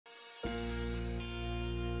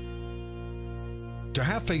To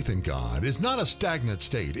have faith in God is not a stagnant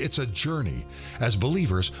state, it's a journey. As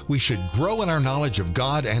believers, we should grow in our knowledge of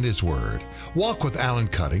God and His Word. Walk with Alan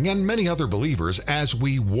Cutting and many other believers as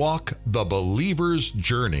we walk the believer's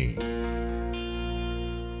journey.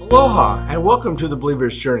 Aloha and welcome to the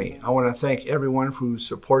Believer's Journey. I want to thank everyone who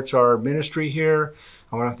supports our ministry here.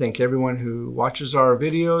 I want to thank everyone who watches our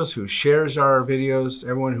videos, who shares our videos,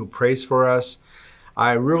 everyone who prays for us.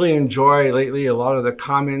 I really enjoy lately a lot of the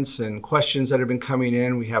comments and questions that have been coming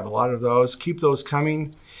in. We have a lot of those. Keep those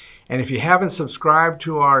coming. And if you haven't subscribed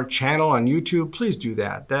to our channel on YouTube, please do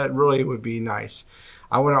that. That really would be nice.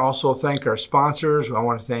 I want to also thank our sponsors. I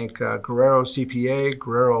want to thank Guerrero CPA,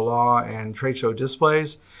 Guerrero Law, and Trade Show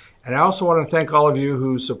Displays. And I also want to thank all of you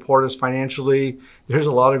who support us financially. There's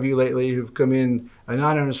a lot of you lately who've come in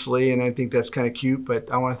anonymously, and I think that's kind of cute, but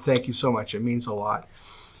I want to thank you so much. It means a lot.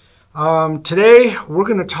 Today, we're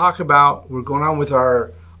going to talk about, we're going on with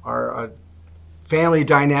our family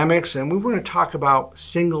dynamics, and we're going to talk about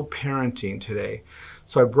single parenting today.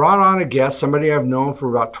 So I brought on a guest, somebody I've known for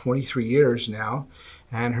about 23 years now,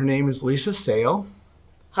 and her name is Lisa Sale.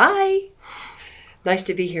 Hi. Nice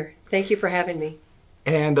to be here. Thank you for having me.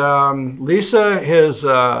 And Lisa is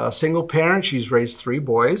a single parent. She's raised 3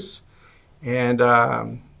 boys, and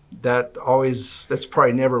that's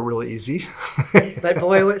probably never really easy. But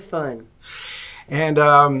boy, it was fun. And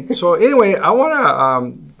so anyway, I want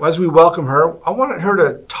to, as we welcome her, I want her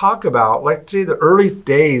to talk about, like, say, the early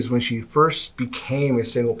days when she first became a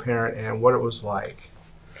single parent and what it was like.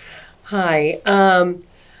 Hi.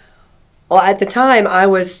 Well, at the time, I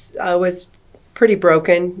was pretty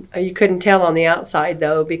broken. You couldn't tell on the outside,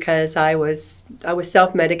 though, because I was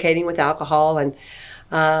self-medicating with alcohol, and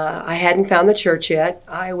I hadn't found the church yet.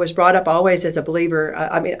 I was brought up always as a believer.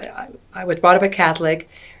 I was brought up a Catholic,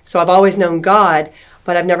 so I've always known God,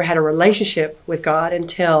 but I've never had a relationship with God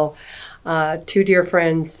until 2 dear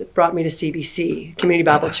friends brought me to CBC, Community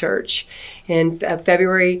Bible Church, in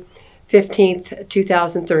February 15th,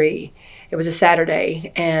 2003. It was a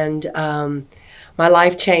Saturday, and my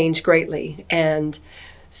life changed greatly. And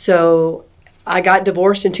so I got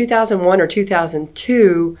divorced in 2001 or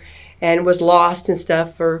 2002 and was lost and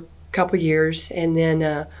stuff for a couple years. And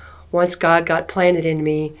then once God got planted in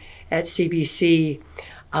me at CBC,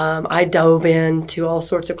 I dove into all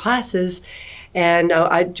sorts of classes. And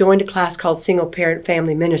I joined a class called Single Parent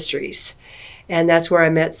Family Ministries. And that's where I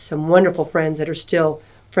met some wonderful friends that are still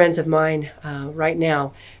friends of mine right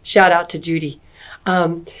now. Shout out to Judy.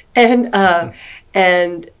 My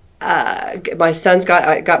sons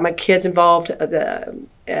got my kids involved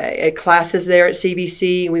at classes there at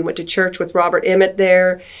CBC. We went to church with Robert Emmett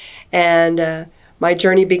there, and my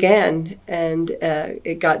journey began, and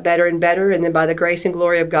it got better and better. And then by the grace and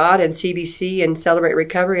glory of God and CBC and Celebrate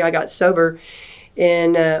Recovery, I got sober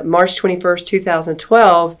in March 21st,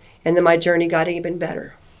 2012, and then my journey got even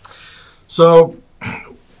better. So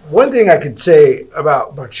one thing I could say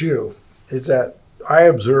about you is that I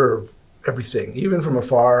observe everything, even from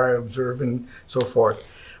afar. I observe and so forth.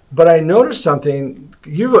 But I noticed something.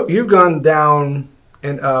 You've gone down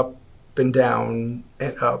and up and down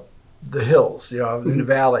and up the hills, in the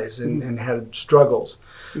valleys, and had struggles.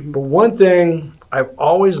 Mm-hmm. But one thing I've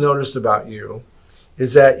always noticed about you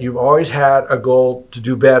is that you've always had a goal to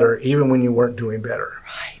do better, even when you weren't doing better.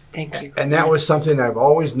 Right. Thank you. And that was something I've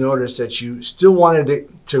always noticed, that you still wanted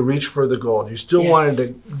to reach for the goal. You still wanted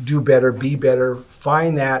to do better, be better,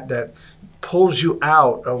 find that pulls you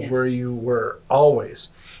out of where you were always.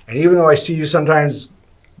 And even though I see you sometimes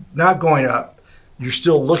not going up, you're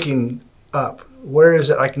still looking up. Where is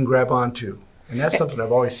it I can grab onto? And that's something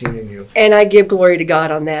I've always seen in you. And I give glory to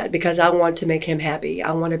God on that, because I want to make Him happy.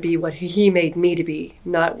 I want to be what He made me to be,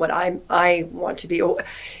 not what I want to be.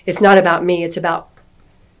 It's not about me. It's about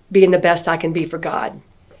being the best I can be for God.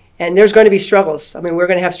 And there's going to be struggles. I mean, we're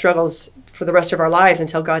going to have struggles for the rest of our lives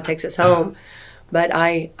until God takes us home. But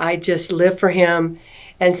I just live for Him.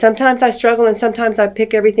 And sometimes I struggle, and sometimes I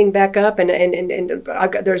pick everything back up. And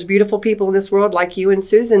there's beautiful people in this world like you and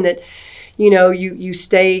Susan that, you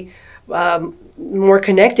stay more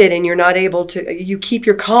connected, and you're not able to, you keep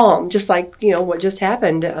your calm, just like, what just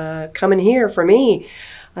happened coming here for me.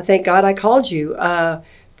 I thank God I called you.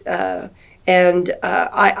 And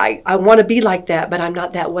I want to be like that, but I'm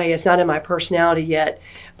not that way. It's not in my personality yet.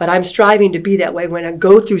 But I'm striving to be that way when I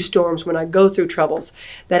go through storms, when I go through troubles,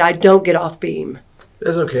 that I don't get off beam.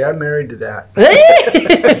 That's okay. I'm married to that.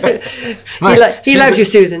 He loves you,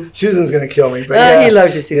 Susan. Susan's going to kill me. But he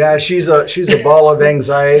loves you, Susan. Yeah, she's a ball of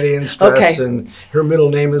anxiety and stress, and her middle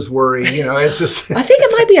name is worry. It's just. I think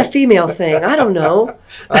it might be a female thing. I don't know.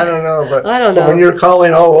 I don't know, but I don't so know. when you're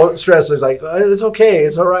calling, stress, it's like, it's okay,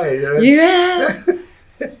 it's all right. Yeah.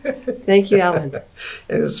 Thank you, Alan.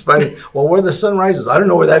 And it's funny. Well, where the sun rises, I don't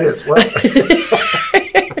know where that is. Well,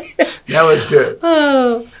 that was good.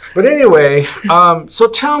 Oh. But anyway, so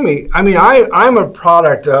tell me, I mean, I'm a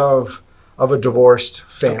product of a divorced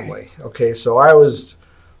family. Okay, so I was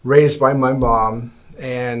raised by my mom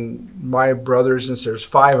and my brothers and sisters,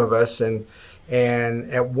 5 of us, and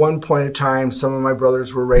at one point in time, some of my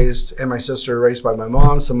brothers were raised, and my sister raised by my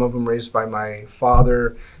mom, some of them raised by my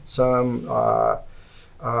father, some,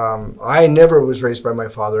 I never was raised by my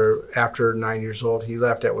father after 9 years old. He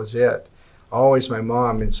left, that was it. Always my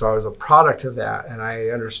mom, and so I was a product of that, and I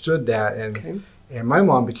understood that, and my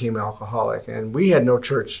mom became an alcoholic, and we had no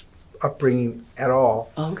church upbringing at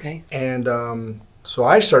all. Okay. And so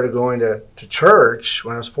I started going to church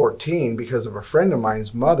when I was 14 because of a friend of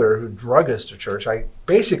mine's mother who drug us to church. I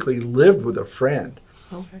basically lived with a friend,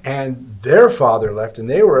 and their father left, and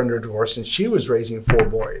they were under divorce, and she was raising 4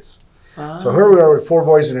 boys. So here we are with 4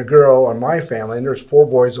 boys and a girl on my family, and there's 4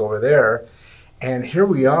 boys over there. And here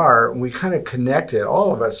we are, and we kind of connected,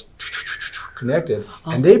 all of us connected,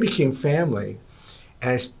 and they became family.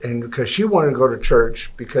 And because she wanted to go to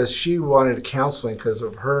church, because she wanted counseling because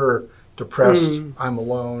of her depressed, I'm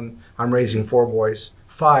alone, I'm raising 4 boys,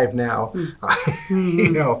 5 now,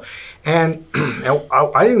 you know. And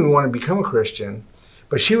I didn't even want to become a Christian,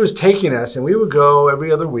 but she was taking us, and we would go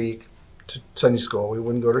every other week to Sunday school. We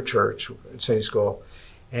wouldn't go to church, Sunday school.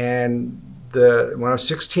 And when I was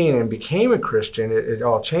 16 and became a Christian, it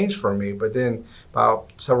all changed for me. But then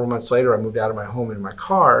about several months later, I moved out of my home in my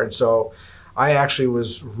car. And so I actually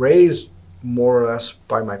was raised more or less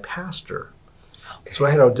by my pastor. Okay. So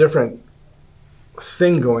I had a different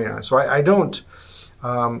thing going on. So I don't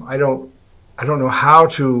know how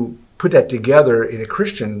to put that together in a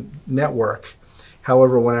Christian network.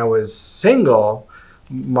 However, when I was single,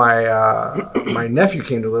 my nephew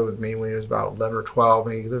came to live with me when he was about 11 or 12,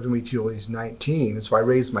 and he lived with me till he was 19. And so I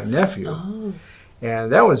raised my nephew,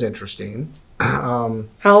 and that was interesting. How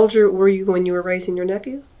old were you when you were raising your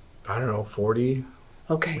nephew? I don't know, 40,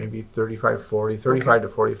 maybe 35, 40, 35 to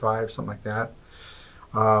 45, something like that.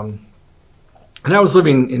 And I was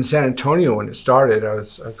living in San Antonio when it started. I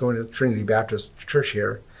was going to Trinity Baptist Church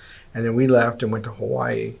here, and then we left and went to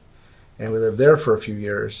Hawaii, and we lived there for a few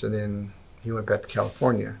years, and then he went back to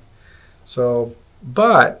California. So,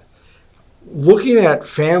 but looking at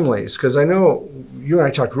families, because I know you and I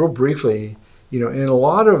talked real briefly, you know, in a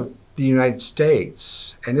lot of the United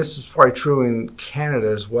States, and this is probably true in Canada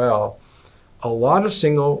as well, a lot of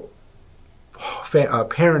single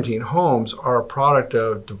parenting homes are a product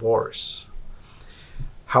of divorce.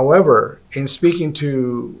 However, in speaking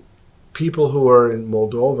to people who are in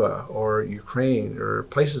Moldova or Ukraine or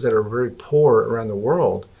places that are very poor around the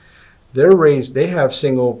world, they have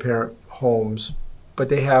single parent homes, but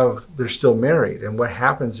they're still married. And what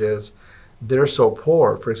happens is they're so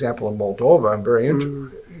poor. For example, in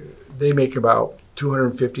Moldova, they make about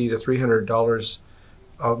 $250 to $300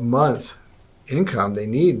 a month income. They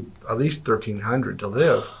need at least $1,300 to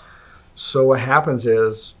live. So what happens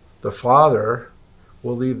is the father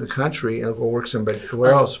will leave the country and go work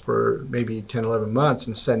somewhere else for maybe 10, 11 months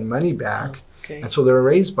and send money back. And so they're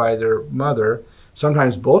raised by their mother.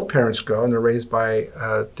 Sometimes both parents go, and they're raised by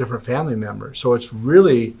different family members. So it's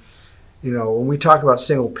really, you know, when we talk about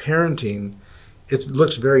single parenting, it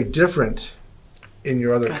looks very different in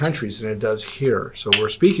your other countries than it does here. So we're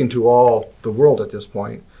speaking to all the world at this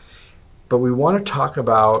point. But we want to talk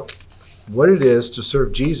about what it is to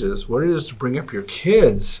serve Jesus, what it is to bring up your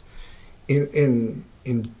kids in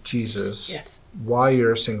Jesus while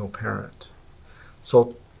you're a single parent.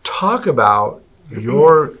 So talk about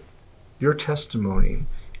your testimony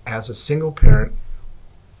as a single parent,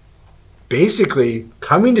 basically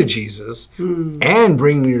coming to Jesus and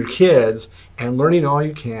bringing your kids and learning all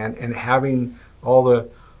you can and having all the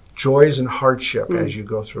joys and hardship as you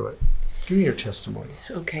go through it. Give me your testimony.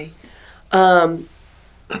 Okay.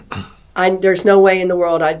 There's no way in the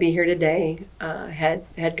world I'd be here today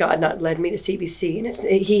had God not led me to CBC.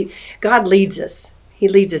 And God leads us. He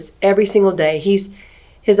leads us every single day.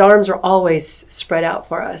 His arms are always spread out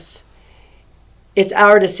for us. It's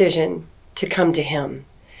our decision to come to Him.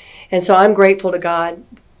 And so I'm grateful to God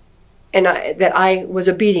and that I was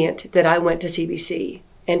obedient, that I went to CBC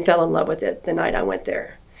and fell in love with it the night I went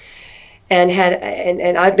there. And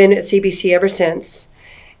I've been at CBC ever since.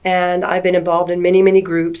 And I've been involved in many, many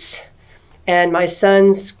groups. And my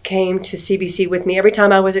sons came to CBC with me. Every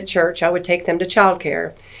time I was at church, I would take them to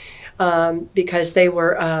childcare because they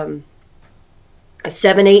were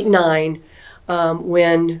 7, 8, 9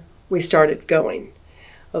 when we started going.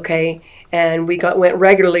 Okay, and we went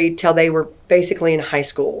regularly till they were basically in high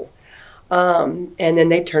school. And then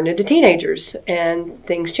they turned into teenagers, and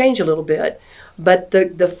things changed a little bit. But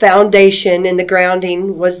the foundation and the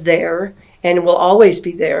grounding was there and will always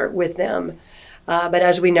be there with them. But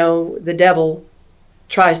as we know, the devil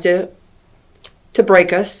tries to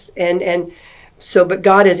break us. But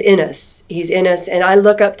God is in us. He's in us. And I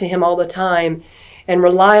look up to him all the time and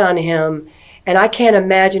rely on him. And I can't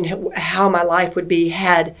imagine how my life would be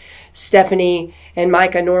had Stephanie and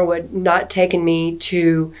Micah Norwood not taken me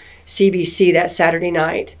to CBC that Saturday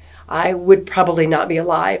night. I would probably not be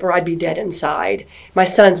alive, or I'd be dead inside. My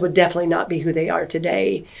sons would definitely not be who they are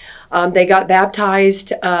today. They got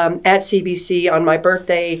baptized at CBC on my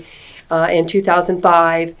birthday in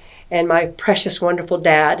 2005, and my precious, wonderful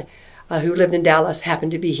dad, who lived in Dallas,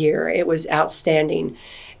 happened to be here. It was outstanding.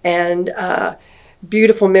 And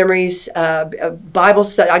beautiful memories. Bible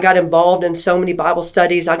study. I got involved in so many Bible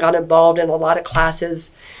studies. I got involved in a lot of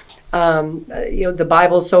classes. The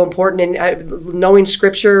Bible is so important, and knowing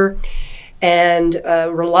Scripture and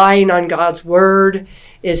relying on God's Word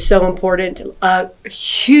is so important.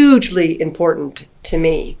 Hugely important to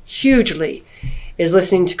me, hugely, is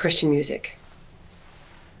listening to Christian music.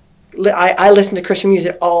 I listen to Christian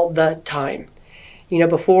music all the time.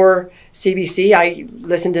 Before CBC, I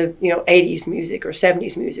listened to, 80s music or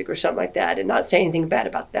 70s music or something like that, and not say anything bad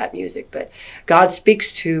about that music, but God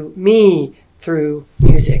speaks to me through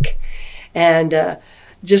music. And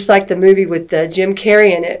just like the movie with Jim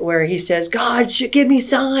Carrey in it, where he says, God, give me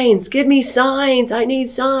signs, I need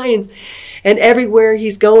signs. And everywhere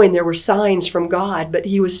he's going, there were signs from God, but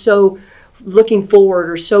he was so looking forward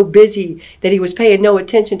or so busy that he was paying no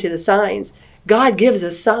attention to the signs. God gives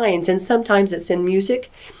us signs, and sometimes it's in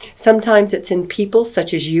music, sometimes it's in people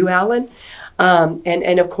such as you, Alan,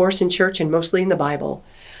 and of course in church, and mostly in the Bible.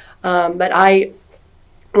 But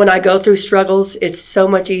when I go through struggles, it's so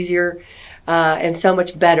much easier and so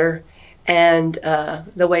much better, and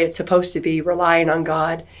the way it's supposed to be, relying on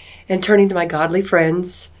God and turning to my godly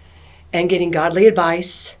friends and getting godly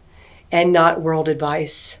advice and not world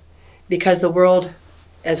advice, because the world,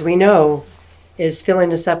 as we know, is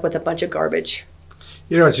filling us up with a bunch of garbage.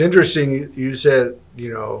 It's interesting. You said,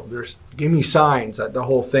 give me signs. That the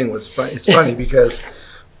whole thing was fun. It's funny because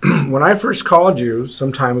when I first called you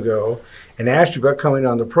some time ago and asked you about coming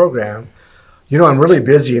on the program, I'm really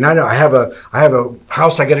busy, and I know I have a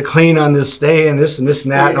house I got to clean on this day, and this and that,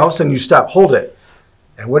 Yeah. and all of a sudden you stop, hold it,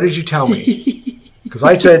 and what did you tell me? Because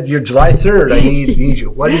I said you're July 3rd. I need you.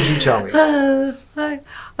 What did you tell me?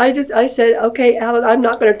 I said, okay, Alan, I'm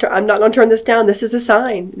not going to turn this down. This is a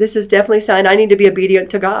sign. This is definitely a sign. I need to be obedient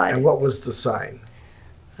to God. And what was the sign?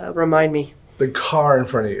 Remind me. The car in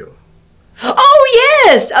front of you. Oh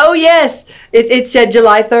yes. It said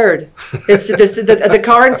July 3rd. It's the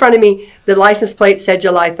car in front of me. The license plate said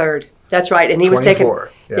July 3rd. That's right. And he was taking.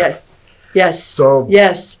 Yeah. Yes. So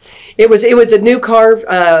yes, it was a new car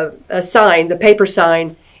a sign, the paper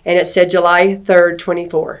sign, and it said July 3rd,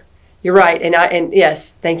 24. You're right, and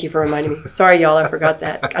yes, thank you for reminding me. Sorry, y'all, I forgot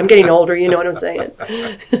that. I'm getting older, you know what I'm saying.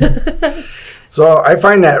 So I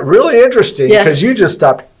find that really interesting because you just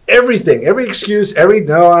stopped everything, every excuse,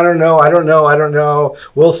 no, I don't know,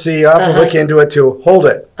 we'll see, I'll have to look into it too. Hold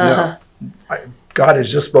it. No, God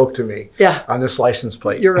has just spoke to me on this license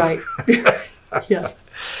plate. You're right. Yeah.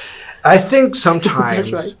 I think sometimes,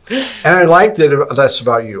 That's right. And I like that that's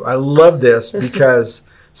about you. I love this because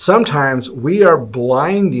sometimes we are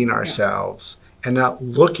blinding ourselves and not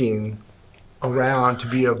looking around to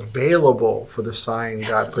be available for the sign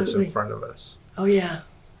God puts in front of us. Oh, yeah.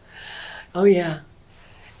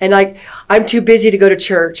 And I'm too busy to go to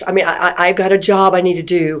church. I mean, I've got a job I need to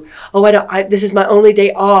do. This is my only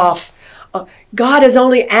day off. God is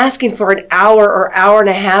only asking for an hour or hour and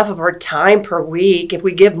a half of our time per week. If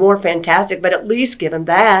we give more, fantastic, but at least give him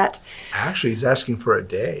that. Actually, he's asking for a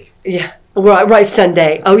day. Yeah. Right,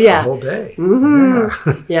 Sunday. Oh, yeah. A whole day.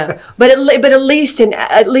 Mm-hmm. Yeah. But at least an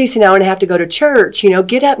hour and a half to go to church.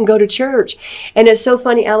 Get up and go to church. And it's so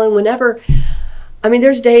funny, Alan,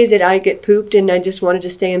 there's days that I get pooped and I just wanted to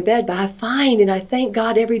stay in bed, but I find and I thank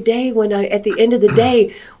God every day at the end of the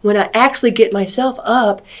day, when I actually get myself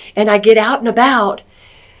up and I get out and about,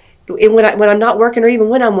 and when I'm not working or even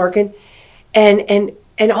when I'm working, and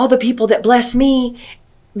all the people that bless me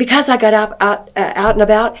because I got out and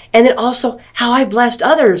about, and then also how I blessed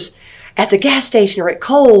others at the gas station or at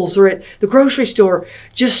Kohl's or at the grocery store,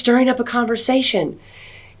 just stirring up a conversation.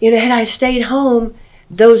 Had I stayed home,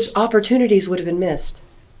 those opportunities would have been missed.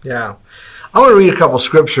 Yeah. I want to read a couple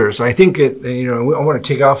scriptures. I think I want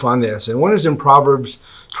to take off on this. And one is in Proverbs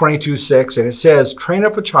 22:6, and it says, train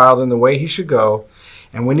up a child in the way he should go,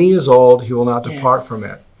 and when he is old, he will not depart from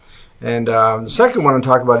it. And the second one I'm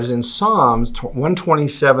talking about is in Psalms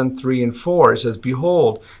 127, 3 and 4. It says,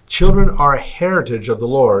 "Behold, children are a heritage of the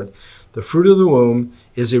Lord. The fruit of the womb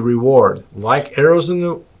is a reward. Like arrows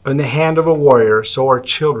in the hand of a warrior, so are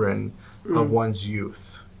children of one's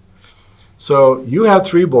youth." So you have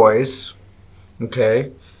 3 boys,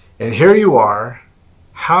 okay? And here you are.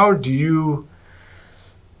 How do you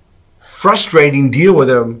frustrating deal with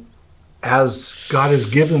them as God has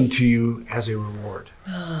given to you as a reward?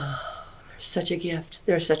 They're such a gift.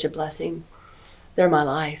 They're such a blessing. They're my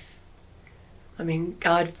life. I mean,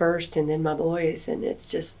 God first and then my boys. And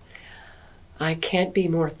it's just, I can't be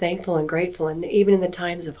more thankful and grateful. And even in the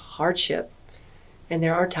times of hardship, and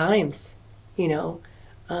there are times, you know,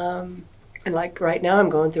 and like right now I'm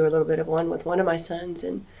going through a little bit of one with one of my sons.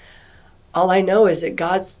 And all I know is that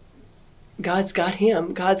God's got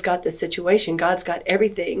him. God's got the situation. God's got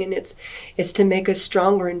everything. And it's to make us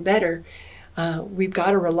stronger and better. We've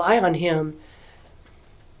got to rely on him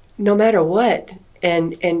no matter what.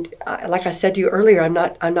 And like I said to you earlier,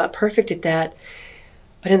 I'm not perfect at that.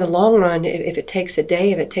 But in the long run, if it takes a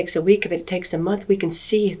day, if it takes a week, if it takes a month, we can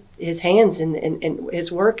see his hands and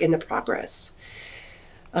his work in the progress.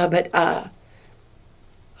 But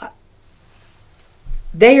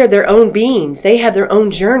they are their own beings. They have their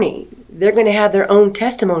own journey. They're going to have their own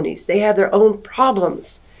testimonies. They have their own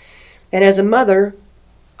problems. And as a mother,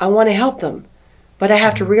 I want to help them. But I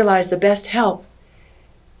have to realize the best help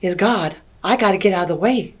is God. I got to get out of the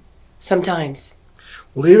way sometimes.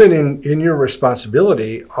 Well, even in your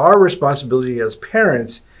responsibility, our responsibility as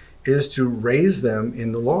parents is to raise them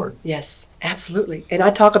in the Lord. Yes, absolutely. And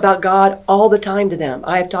I talk about God all the time to them.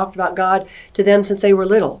 I have talked about God to them since they were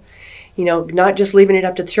little. You know, not just leaving it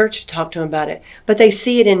up to the church to talk to them about it, but they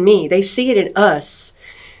see it in me. They see it in us.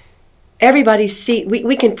 Everybody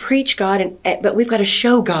we can preach God, but we've got to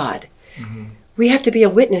show God. Mm-hmm. We have to be a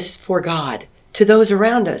witness for God to those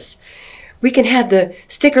around us. We can have the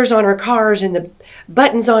stickers on our cars and the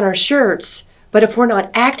buttons on our shirts, but if we're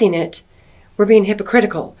not acting it, we're being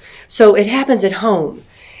hypocritical. So it happens at home,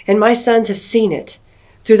 and my sons have seen it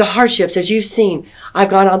through the hardships, as you've seen. I've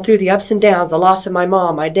gone on through the ups and downs, the loss of my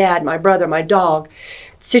mom, my dad, my brother, my dog,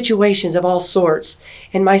 situations of all sorts.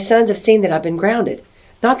 And my sons have seen that I've been grounded.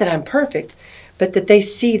 Not that I'm perfect, but that they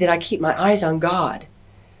see that I keep my eyes on God.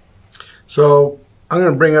 So I'm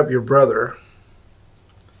going to bring up your brother.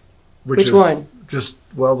 Which one? The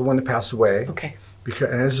one that passed away. Okay.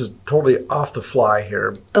 And this is totally off the fly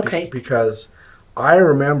here. Okay. Because I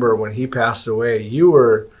remember when he passed away, you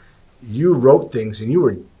wrote things and you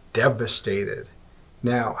were devastated.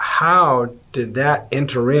 Now, how did that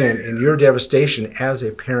enter in your devastation as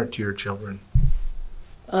a parent to your children?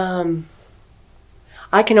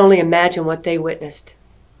 I can only imagine what they witnessed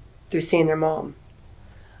through seeing their mom.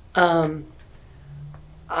 The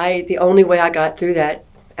only way I got through that,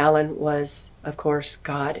 Alan, was, of course,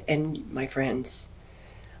 God and my friends.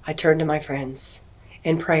 I turned to my friends,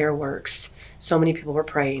 and prayer works. So many people were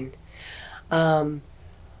praying.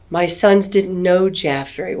 My sons didn't know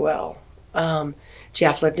Jeff very well.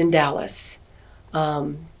 Jeff lived in Dallas.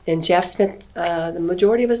 And Jeff spent the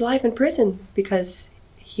majority of his life in prison because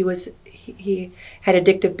he had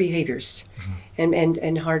addictive behaviors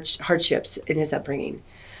and hardships in his upbringing.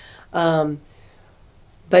 But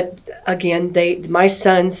again, my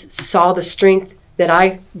sons saw the strength that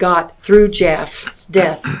I got through Jeff's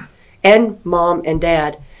death and mom and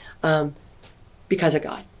dad because of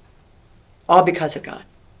God. All because of God.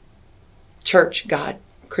 Church, God,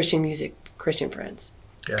 Christian music, Christian friends.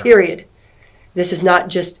 Yeah. Period. This is not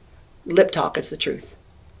just lip talk, it's the truth.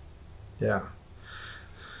 Yeah.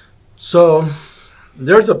 So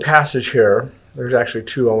there's a passage here. There's actually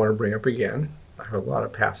 2 I want to bring up again. I have a lot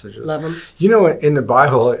of passages. Love them. You know, in the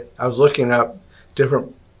Bible, I was looking up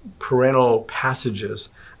different parental passages,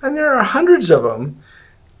 and there are hundreds of them.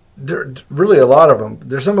 There are really a lot of them.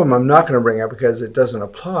 There's some of them I'm not going to bring up because it doesn't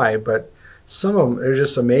apply, but some of them are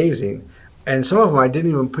just amazing. And some of them I didn't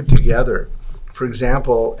even put together. For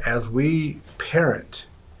example, as we parent,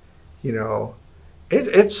 you know,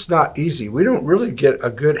 it's not easy. We don't really get a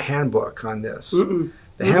good handbook on this. Mm-mm.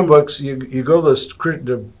 The handbooks, you go to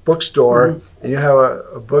the bookstore and you have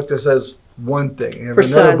a book that says one thing. You have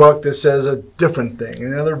another book that says a different thing.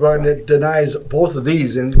 Another book that denies both of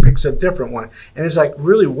these and picks a different one. And it's like,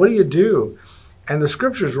 really, what do you do? And the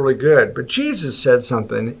scripture is really good. But Jesus said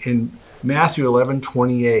something in Matthew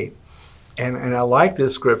 11:28. And I like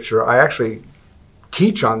this scripture. I actually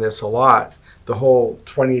teach on this a lot, the whole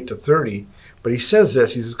 28 to 30. But he says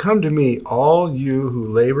this. He says, "Come to me, all you who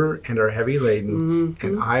labor and are heavy laden,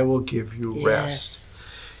 and I will give you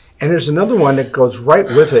rest." And there's another one that goes right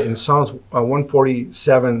with it in Psalms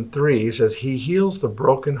 147:3. It says, He heals the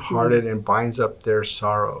brokenhearted and binds up their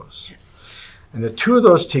sorrows. Yes. And the two of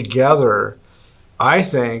those together, I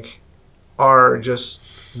think, are just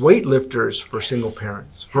weightlifters for single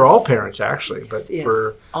parents, for all parents actually, but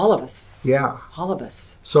for all of us. Yeah. All of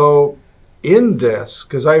us. So in this,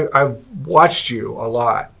 because I've watched you a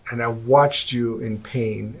lot, and I've watched you in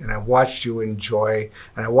pain, and I've watched you in joy,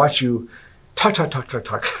 and I watch you talk.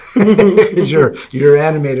 Because you're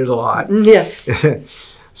animated a lot.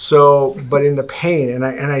 Yes. So, but in the pain, and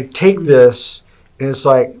I take this, and it's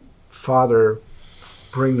like, Father,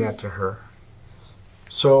 bring that to her.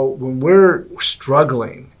 So when we're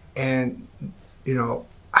struggling, and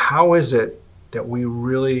how is it that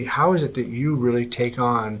you really take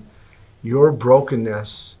on your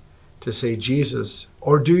brokenness to say, Jesus,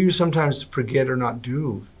 or do you sometimes forget or not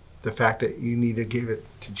do the fact that you need to give it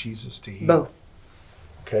to Jesus to heal? Both.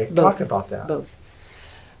 Okay, Both. talk about that. Both.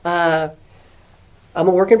 I'm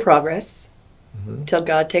a work in progress until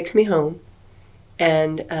God takes me home.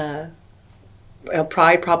 And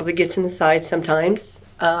pride probably gets in the side sometimes.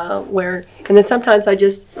 And then sometimes I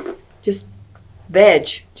just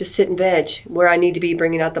sit and veg where I need to be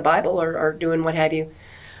bringing out the Bible or doing what have you.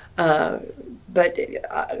 But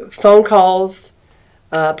phone calls,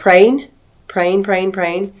 praying.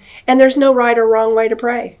 And there's no right or wrong way to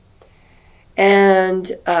pray.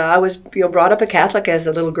 And I was brought up a Catholic as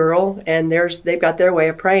a little girl, and they've got their way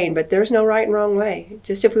of praying, but there's no right and wrong way.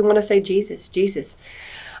 Just if we want to say Jesus.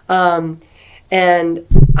 And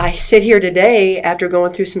I sit here today after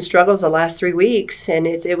going through some struggles the last 3 weeks, and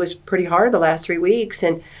it was pretty hard the last 3 weeks.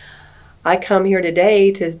 And I come here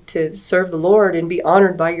today to serve the Lord and be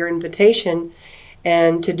honored by your invitation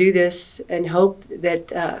and to do this and hope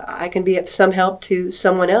that I can be of some help to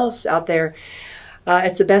someone else out there.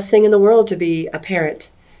 It's the best thing in the world to be a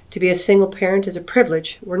parent. To be a single parent is a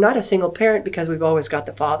privilege. We're not a single parent because we've always got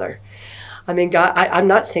the Father. I mean, God, I'm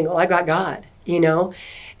not single. I got God,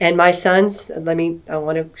 And my sons, I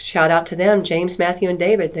want to shout out to them, James, Matthew, and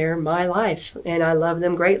David. They're my life, and I love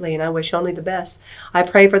them greatly, and I wish only the best. I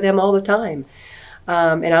pray for them all the time,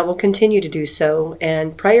 and I will continue to do so.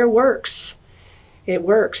 And prayer works. It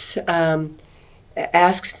works.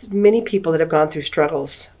 Ask many people that have gone through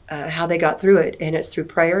struggles how they got through it, and it's through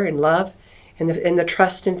prayer and love and the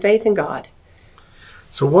trust and faith in God.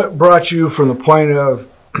 So what brought you from the point of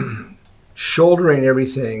shouldering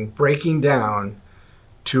everything, breaking down,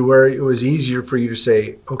 to where it was easier for you to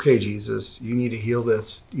say, okay, Jesus, you need to heal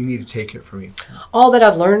this. You need to take it from me? All that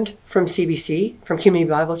I've learned from CBC, from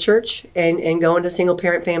Community Bible Church, and going to single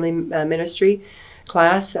parent family ministry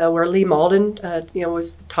class where Lee Malden,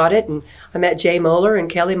 was taught it. And I met Jay Moeller and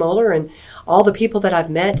Kelly Moeller and all the people that I've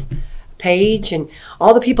met, Paige, and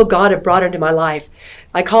all the people God have brought into my life.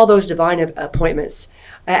 I call those divine appointments.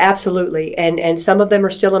 Absolutely. And some of them are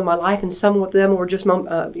still in my life, and some of them were just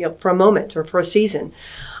for a moment or for a season.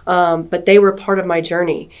 But they were part of my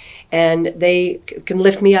journey, and they can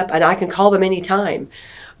lift me up, and I can call them anytime.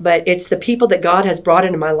 But it's the people that God has brought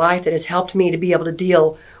into my life that has helped me to be able to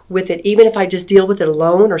deal with it. Even if I just deal with it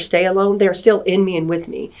alone or stay alone, they're still in me and with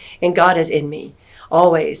me. And God is in me,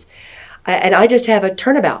 always. And I just have a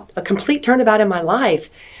complete turnabout in my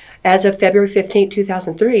life as of February 15,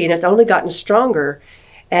 2003. And it's only gotten stronger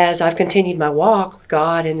as I've continued my walk with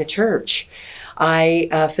God and the church. I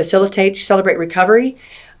celebrate recovery,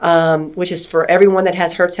 which is for everyone that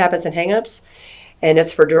has hurts, habits, and hangups. And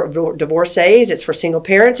it's for divorcees, it's for single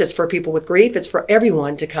parents, it's for people with grief, it's for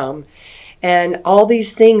everyone to come. And all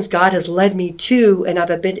these things God has led me to, and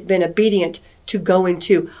I've been obedient to going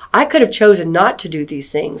to. I could have chosen not to do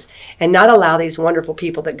these things and not allow these wonderful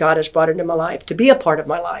people that God has brought into my life to be a part of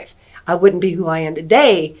my life. I wouldn't be who I am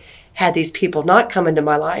today had these people not come into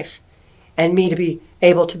my life and me to be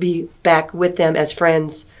able to be back with them as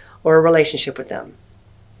friends or a relationship with them.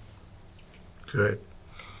 Good.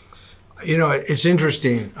 It's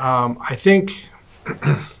interesting. I think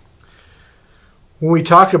when we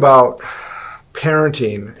talk about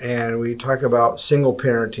parenting and we talk about single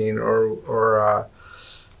parenting or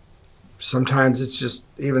sometimes it's just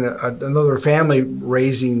even another family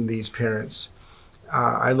raising these parents.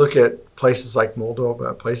 I look at places like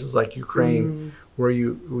Moldova, places like Ukraine, where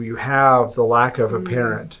you have the lack of a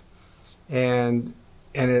parent, and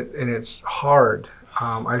it's hard.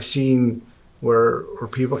 I've seen where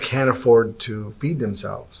people can't afford to feed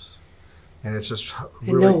themselves, and it's just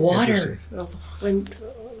really and no water.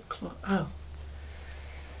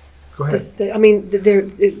 Go ahead.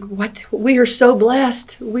 We are so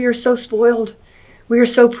blessed. We are so spoiled. We are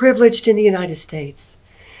so privileged in the United States.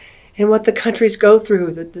 And what the countries go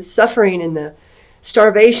through, the suffering and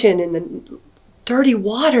starvation and the dirty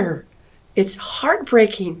water. It's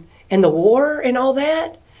heartbreaking. And the war and all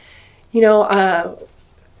that. You know,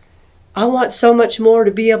 I want so much more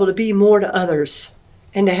to be able to be more to others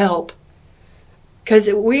and to help. Because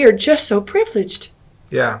we are just so privileged.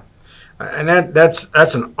 Yeah. And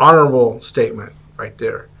that's an honorable statement right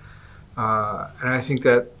there. And I think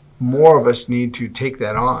that more of us need to take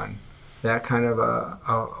that on, that kind of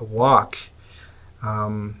a walk.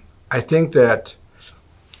 I think that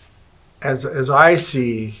as I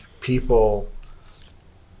see people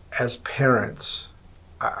as parents,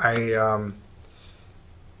 I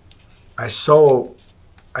so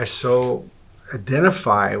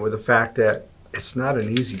identify with the fact that it's not an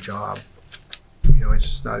easy job. You know, it's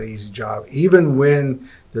just not an easy job. Even when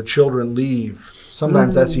the children leave,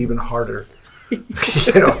 sometimes that's even harder. You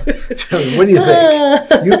know, what do you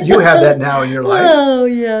think? You have that now in your life. Oh,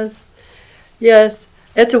 yes. Yes.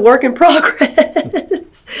 It's a work in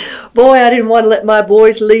progress. Boy, I didn't want to let my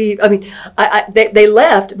boys leave. I mean, they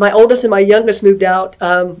left. My oldest and my youngest moved out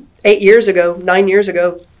 9 years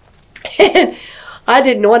ago. And I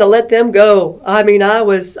didn't want to let them go. I mean, I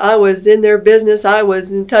was in their business. I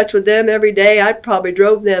was in touch with them every day. I probably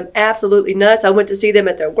drove them absolutely nuts. I went to see them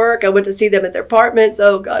at their work. I went to see them at their apartments.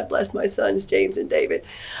 Oh, God bless my sons, James and David.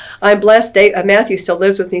 I'm blessed. Matthew still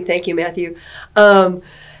lives with me. Thank you, Matthew.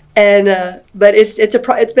 But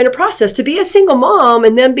it's been a process to be a single mom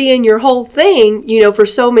and then being your whole thing, you know, for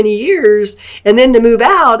so many years, and then to move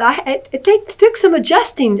out. It took some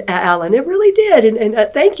adjusting, Alan. It really did. And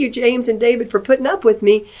thank you, James and David, for putting up with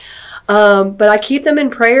me. But I keep them in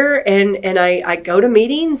prayer, and I go to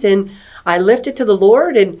meetings and I lift it to the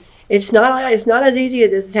Lord. And it's not as easy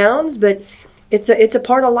as it sounds, but it's a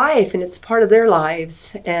part of life, and it's part of their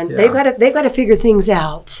lives, and they've got to figure things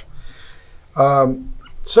out.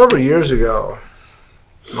 Several years ago,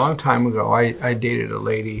 a long time ago, I dated a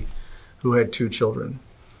lady who had 2 children.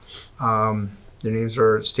 Their names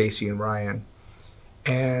are Stacy and Ryan.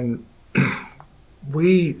 And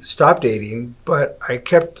we stopped dating, but I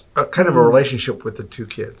kept a kind of a relationship with the 2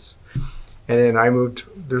 kids. And then I moved,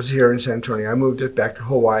 this was here in San Antonio, I moved it back to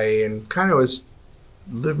Hawaii and kind of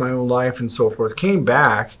lived my own life and so forth. Came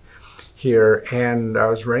back here, and I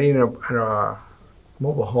was renting a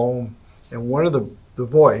mobile home, and one of the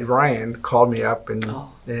boy, Ryan, called me up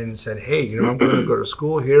and said, hey, you know, I'm going to go to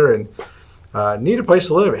school here and need a place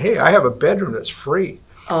to live. Hey, I have a bedroom that's free.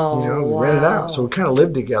 Oh, you know, wow. rent it out. So we kind of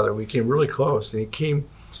lived together. We came really close. And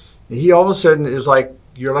he all of a sudden is like,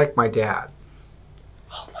 you're like my dad.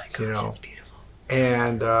 Oh, my gosh, you know? that's beautiful.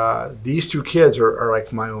 And these 2 kids are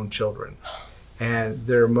like my own children. And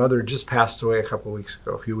their mother just passed away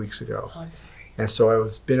a few weeks ago. Oh, I'm sorry. And so I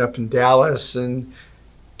was been up in Dallas and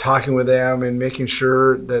talking with them and making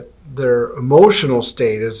sure that their emotional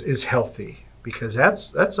state is healthy, because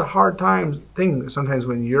that's a hard thing sometimes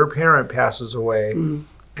when your parent passes away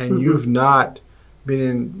and you've not been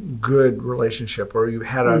in good relationship, or you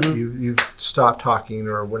had you've stopped talking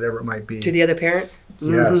or whatever it might be. To the other parent?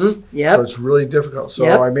 Yes. Yep. So it's really difficult.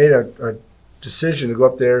 So I made a decision to go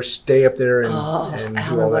up there, stay up there, and do all Alan,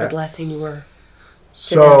 that. what a blessing you were.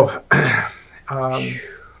 So, and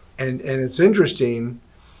it's interesting.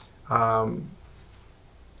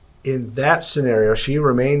 In that scenario, she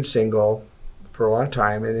remained single for a long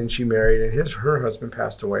time, and then she married, and her husband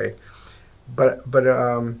passed away. But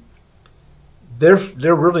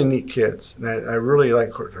they're really neat kids, and I really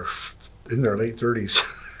like her. They're in their late 30s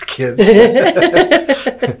kids.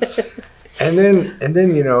 and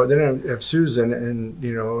then you know, then I have Susan, and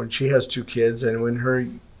you know, and she has 2 kids, and when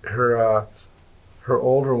her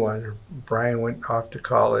older one, Brian, went off to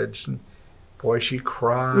college, and boy, she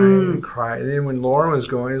cried and cried. And then when Lauren was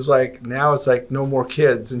going, now it's like no more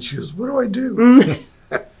kids. And she was, what do I do?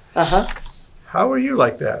 How are you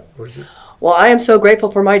like that? Well, I am so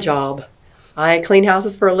grateful for my job. I clean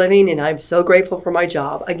houses for a living, and I'm so grateful for my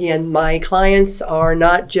job. Again, my clients are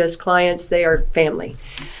not just clients, they are family.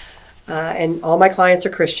 And all my clients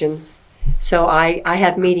are Christians. So I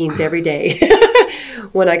have meetings every day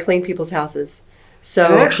when I clean people's houses. So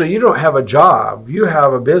and actually, you don't have a job. You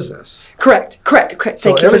have a business. Correct. So Thank you for the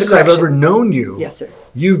correction. ever since I've ever known you, yes, sir,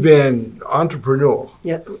 you've been entrepreneurial.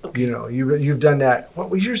 Yeah. Okay. You know, you've done that.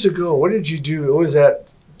 What was years ago? What did you do? What was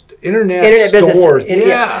that? Internet business.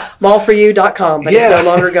 Yeah. Mallforyou.com, but it's no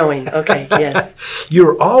longer going. Okay, yes.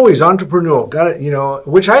 You're always entrepreneurial. Got it, you know,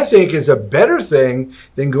 which I think is a better thing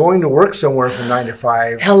than going to work somewhere from 9 to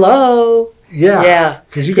 5. Hello. Yeah.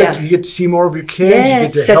 Because you get to see more of your kids.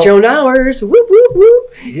 Yes, you get to set your own hours. Whoop, whoop,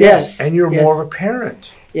 whoop. Yes. And you're more of a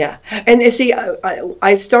parent. Yeah. And you see,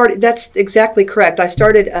 I started, that's exactly correct. I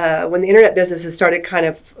started, when the internet business has started kind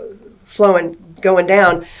of going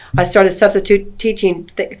down, I started substitute teaching.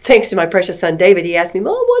 Thanks to my precious son David, he asked me,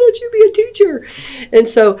 "Mom, why don't you be a teacher?" And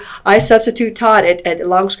so I substitute taught at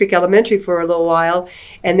Longs Creek Elementary for a little while,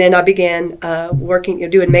 and then I began working,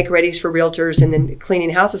 doing make readies for realtors, and then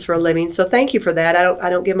cleaning houses for a living. So thank you for that. I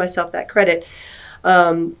don't give myself that credit.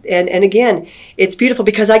 And again, it's beautiful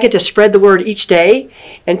because I get to spread the word each day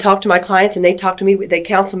and talk to my clients, and they talk to me. They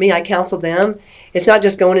counsel me. I counsel them. It's not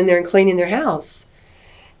just going in there and cleaning their house.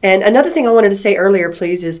 And another thing I wanted to say earlier,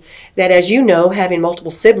 please, is that as you know, having multiple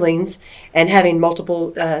siblings and having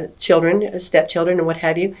multiple children, stepchildren and what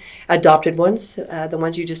have you, adopted ones, the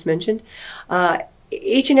ones you just mentioned,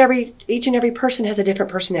 each and every person has a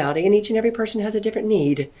different personality, and each and every person has a different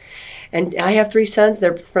need. And I have 3 sons.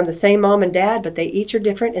 They're from the same mom and dad, but they each are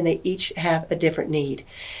different, and they each have a different need.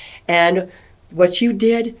 And what you've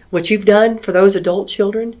done for those adult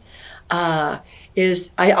children, all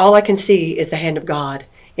I can see is the hand of God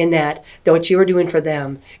in that what you are doing for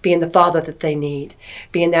them, being the father that they need,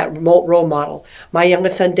 being that role model. My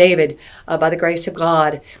youngest son, David, by the grace of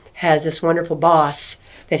God, has this wonderful boss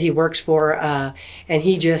that he works for, and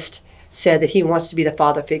he just said that he wants to be the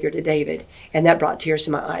father figure to David, and that brought tears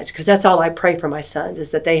to my eyes, because that's all I pray for my sons,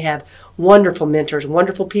 is that they have wonderful mentors,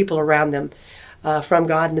 wonderful people around them from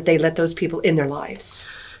God, and that they let those people in their lives.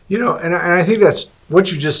 And I think that's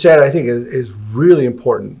what you just said. I think is really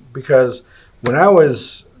important, because when I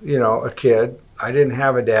was, a kid, I didn't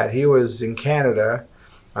have a dad. He was in Canada.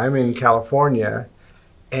 I'm in California,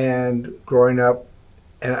 and growing up,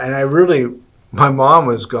 and my mom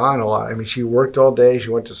was gone a lot. I mean, she worked all day. She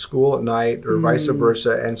went to school at night, or vice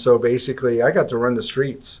versa. And so basically, I got to run the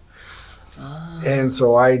streets. And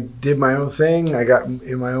so I did my own thing. I got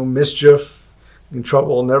in my own mischief, in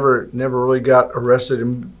trouble. Never really got arrested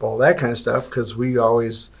and all that kind of stuff, because we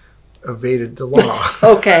always evaded the law.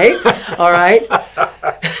 Okay, all right.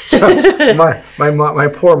 So my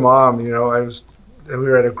poor mom, we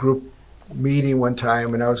were at a group meeting one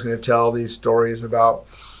time, and I was going to tell these stories about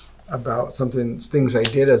things I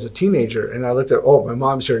did as a teenager, and I looked at, my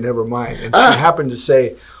mom's here, never mind. And she happened to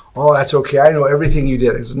say, "Oh, that's okay. I know everything you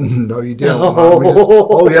did." I said, "No, you didn't, Mom."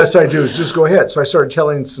 "Oh, yes, I do. Just go ahead." So I started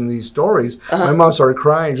telling some of these stories. My mom started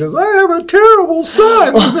crying. She goes, "I have a terrible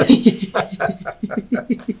son."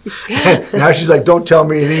 Now she's like, "Don't tell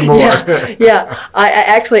me anymore." Yeah.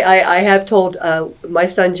 I have told my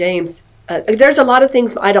son James, there's a lot of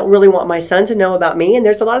things I don't really want my son to know about me, and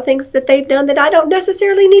there's a lot of things that they've done that I don't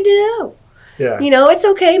necessarily need to know. Yeah. It's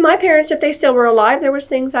okay. My parents, if they still were alive, there was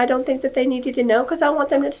things I don't think that they needed to know, because I want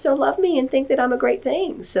them to still love me and think that I'm a great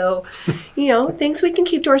thing. So, things we can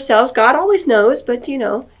keep to ourselves. God always knows, but,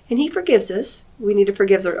 and he forgives us. We need to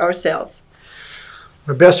forgive ourselves.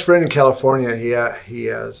 My best friend in California, he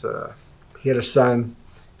had a son,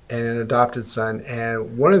 and an adopted son.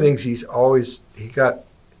 And one of the things he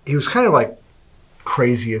was kind of like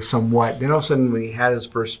crazy somewhat. Then all of a sudden, when he had his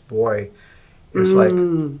first boy, it was like,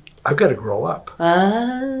 I've got to grow up.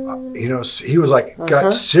 He was like,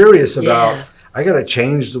 got serious about, I got to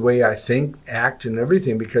change the way I think, act, and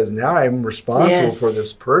everything, because now I'm responsible for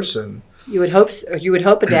this person. You would hope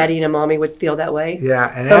a daddy and a mommy would feel that way.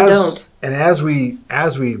 Yeah, and some don't. And as we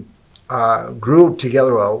grew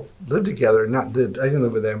together, lived together. I didn't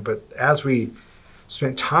live with them, but as we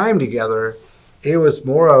spent time together, it was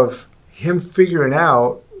more of him figuring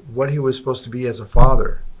out what he was supposed to be as a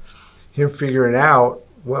father. Him figuring out,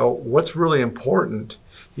 what's really important.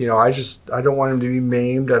 I don't want him to be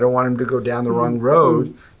maimed. I don't want him to go down the wrong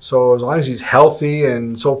road. So as long as he's healthy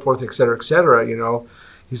and so forth, et cetera,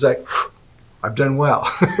 he's like, I've done well.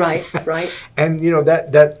 Right. And,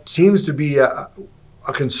 that seems to be a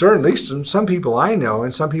concern, at least in some people I know,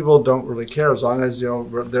 and some people don't really care, as long as,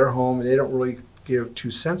 they're home and they don't really give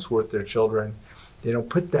 2 cents worth their children. They don't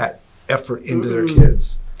put that effort into their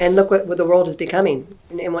kids. And look what the world is becoming,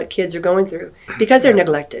 and what kids are going through, because they're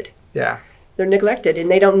neglected. Yeah. They're neglected, and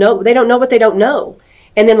they don't know what they don't know.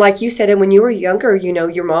 And then, like you said, and when you were younger,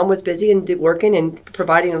 your mom was busy and working and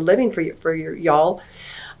providing a living for y'all,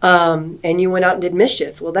 and you went out and did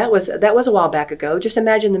mischief. Well, that was a while back ago. Just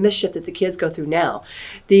imagine the mischief that the kids go through now,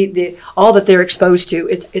 the all that they're exposed to.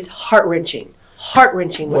 It's heart-wrenching. What they're going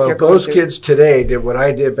through. Well, if those kids today did what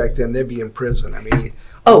I did back then, they'd be in prison. I mean,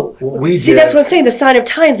 that's what I'm saying. The sign of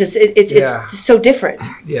times is it's so different.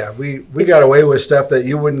 Yeah, we got away with stuff that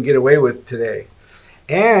you wouldn't get away with today.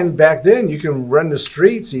 And back then, you can run the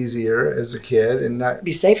streets easier as a kid and not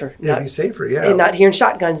be safer. Be safer, yeah. And not hearing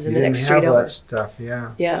shotguns in the next street over. All that stuff,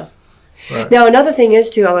 yeah. Yeah. But now, another thing is,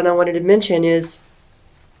 too, Ellen, I wanted to mention is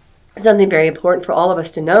something very important for all of us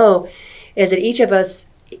to know, is that each of us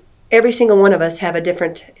every single one of us have a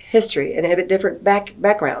different history and have a different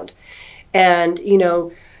background. And, you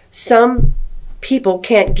know, some people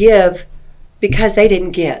can't give because they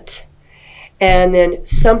didn't get. And then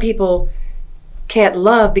some people can't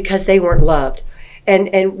love because they weren't loved.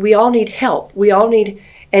 And we all need help. We all need,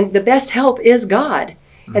 and the best help is God.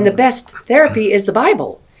 And the best therapy is the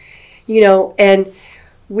Bible. You know, and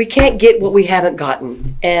we can't get what we haven't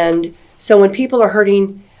gotten. And so when people are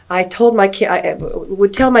hurting, I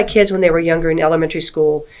would tell my kids when they were younger in elementary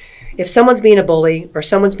school, if someone's being a bully or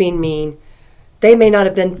someone's being mean, they may not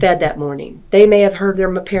have been fed that morning. They may have heard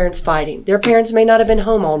their parents fighting. Their parents may not have been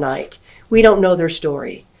home all night. We don't know their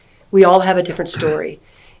story. We all have a different story.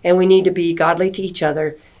 And we need to be godly to each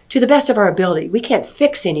other to the best of our ability. We can't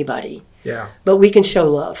fix anybody, but we can show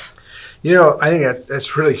love. You know, I think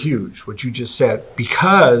that's really huge, what you just said,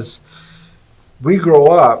 because we grow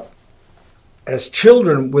up as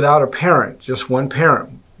children without a parent, just one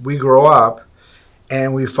parent. We grow up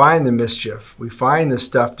and we find the mischief. We find the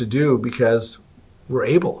stuff to do because we're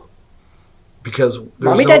able. Because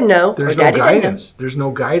Mommy doesn't know. There's no guidance. There's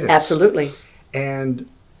no guidance. Absolutely. And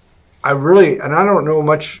I don't know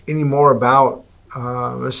much anymore about,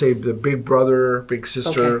 let's say, the big brother, big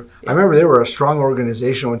sister. Okay. I remember they were a strong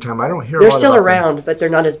organization one time. I don't hear a They're lot still about around, them. but they're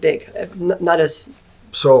not as big, not as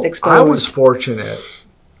So exposed. I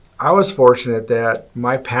was fortunate that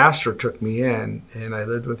my pastor took me in, and I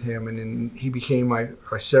lived with him, and then he became my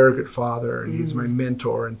surrogate father, and he's my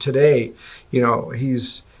mentor. And today, you know,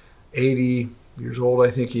 he's 80 years old, I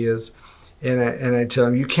think he is, and I tell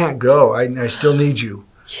him, you can't go. I still need you.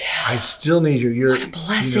 Yeah. I still need you. You're what a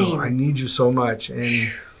blessing. You know, I need you so much,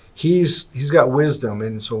 and he's got wisdom,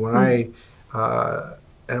 and so when I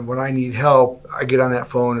need help, I get on that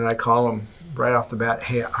phone and I call him right off the bat.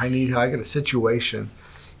 Hey, I got a situation.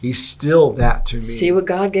 He's still that to me. See what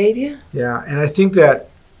God gave you? Yeah, and I think that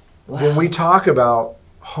when we talk about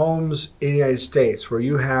homes in the United States where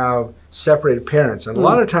you have separated parents, and a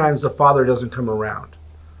lot of times the father doesn't come around.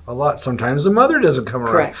 Sometimes the mother doesn't come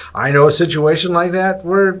around. Correct. I know a situation like that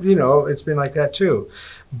where, you know, it's been like that too.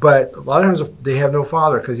 But a lot of times they have no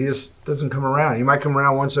father because he just doesn't come around. He might come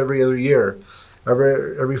around once every other year,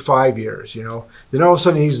 every 5 years, you know. Then all of a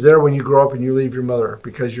sudden he's there when you grow up and you leave your mother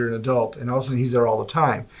because you're an adult, and all of a sudden he's there all the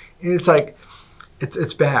time. And it's like,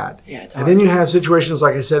 it's bad. Yeah, it's and hard. then you have situations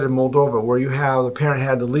like I said in Moldova where you have the parent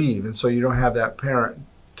had to leave, and so you don't have that parent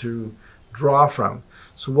to draw from.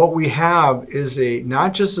 So what we have is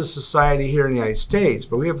not just a society here in the United States,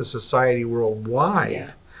 but we have a society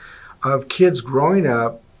worldwide of kids growing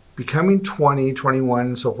up, becoming 20, 21,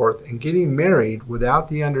 and so forth, and getting married without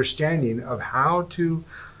the understanding of how to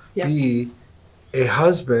be a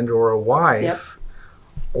husband or a wife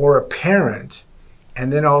or a parent.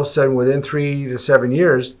 And then all of a sudden, within 3 to 7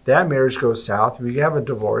 years, that marriage goes south. We have a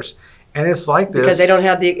divorce. And it's like this because they don't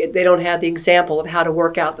have the example of how to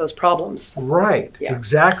work out those problems. Right,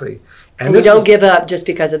 exactly. And you don't give up just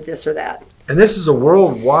because of this or that. And this is a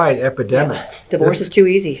worldwide epidemic. Yeah. Divorce is too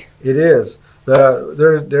easy. It is.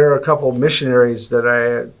 There are a couple of missionaries that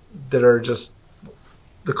are just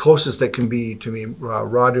the closest they can be to me,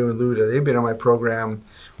 Radu and Luda. They've been on my program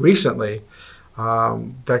recently.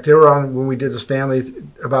 In fact, they were on when we did this family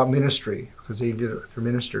about ministry, because they did it for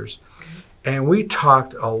ministers. And we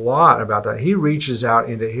talked a lot about that. He reaches out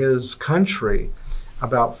into his country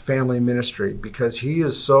about family ministry because he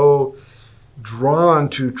is so drawn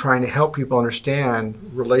to trying to help people understand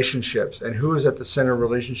relationships and who is at the center of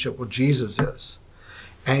relationship. Well, Jesus is.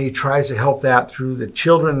 And he tries to help that through the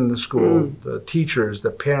children in the school, the teachers, the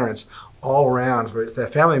parents, all around.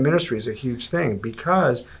 That family ministry is a huge thing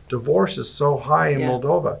because divorce is so high in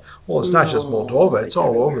Moldova. Well, it's not just Moldova. It's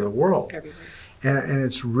all over the world. Everywhere. And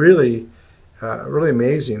it's really... really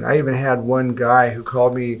amazing. I even had one guy who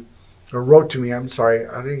called me, or wrote to me, I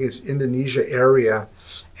think it's Indonesia area,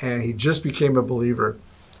 and he just became a believer.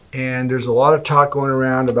 And there's a lot of talk going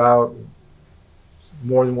around about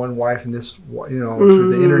more than one wife in this,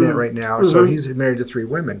 through the internet right now. So he's married to 3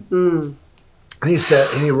 women. And he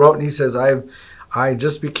said, and he wrote, and he says, I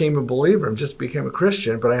just became a believer, I just became a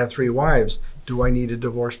Christian, but I have 3 wives. Do I need to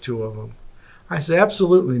divorce 2 of them? I said,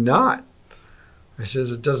 absolutely not. I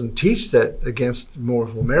says it doesn't teach that against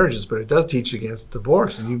multiple marriages, but it does teach against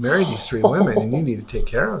divorce. And you married these 3 women, and you need to take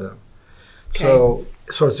care of them. Okay.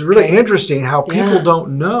 So it's really interesting how people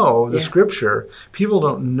don't know the Scripture. People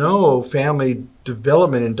don't know family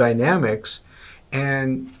development and dynamics.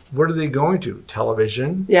 And what are they going to?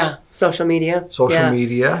 Television. Yeah, social media. Social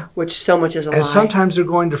media. Which so much is a lie. And sometimes they're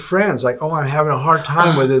going to friends, like, oh, I'm having a hard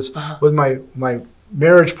time with this, with my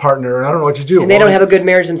marriage partner, and I don't know what to do. And they don't have a good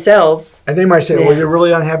marriage themselves. And they might say, well, you're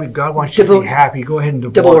really unhappy. God wants you to be happy. Go ahead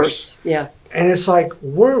and divorce. Yeah. And it's like,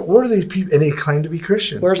 where are these people? And they claim to be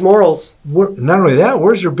Christians. Where's morals? Not only that,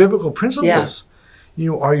 where's your biblical principles?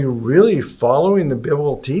 Yeah. Are you really following the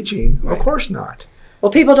biblical teaching? Right. Of course not.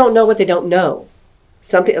 Well, people don't know what they don't know.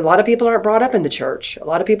 A lot of people aren't brought up in the church. A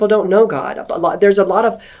lot of people don't know God. There's a lot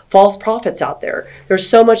of false prophets out there. There's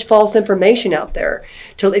so much false information out there.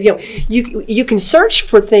 You can search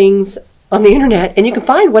for things on the internet, and you can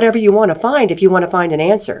find whatever you want to find if you want to find an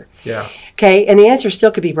answer. Yeah. Okay, and the answer still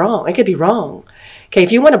could be wrong. It could be wrong. Okay,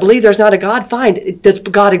 if you want to believe there's not a God, fine. Does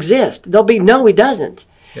God exist? There'll be no, He doesn't.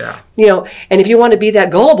 Yeah. And if you want to be that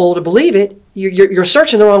gullible to believe it, you're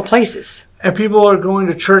searching the wrong places. And people are going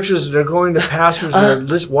to churches, they're going to pastors, and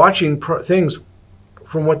they're watching things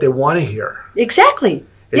from what they want to hear. Exactly.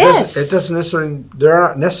 It doesn't necessarily, they're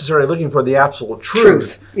not necessarily looking for the absolute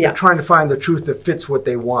truth. Yeah. They're trying to find the truth that fits what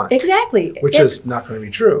they want. Exactly. Which is not going to be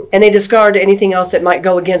true. And they discard anything else that might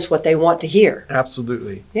go against what they want to hear.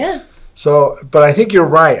 Absolutely. Yeah. So, but I think you're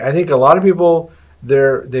right. I think a lot of people,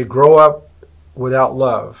 they grow up without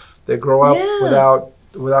love. They grow up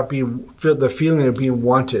without the feeling of being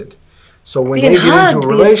wanted. So when they get into a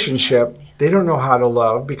relationship, they don't know how to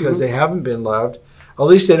love because they haven't been loved. At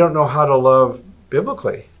least they don't know how to love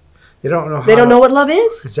biblically. They don't know what love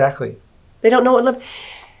is. Exactly. They don't know what love.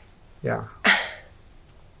 Yeah.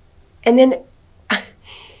 And then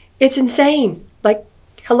it's insane. Like,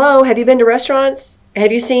 hello, have you been to restaurants?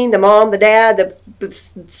 Have you seen the mom, the dad, the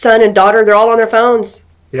son and daughter? They're all on their phones.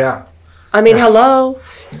 Yeah. I mean, hello.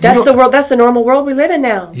 That's the world. That's the normal world we live in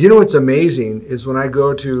now. You know what's amazing is when I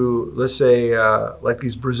go to, let's say, like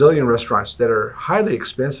these Brazilian restaurants that are highly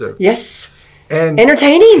expensive. Yes. And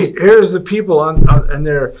entertaining. Here's the people and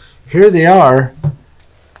here they are,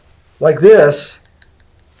 like this,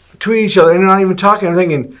 between each other, and they're not even talking. I'm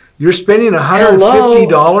thinking, you're spending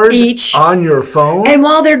 $150 each on your phone, and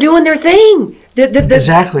while they're doing their thing,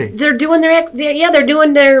 exactly, they're doing they're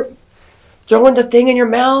doing their throwing the thing in your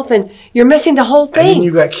mouth, and you're missing the whole thing. And then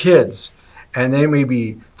you got kids, and they may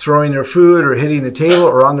be throwing their food or hitting the table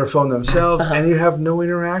or on their phone themselves, and you have no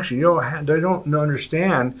interaction. They don't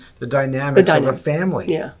understand the dynamics of a family.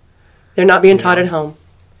 Yeah, they're not being taught at home.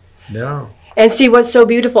 No. And see, what's so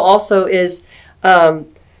beautiful also is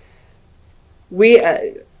we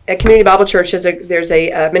at Community Bible Church there's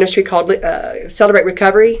a ministry called Celebrate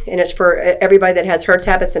Recovery, and it's for everybody that has hurts,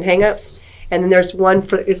 habits, and hang-ups. And then there's one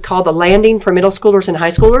it's called The Landing for middle schoolers and high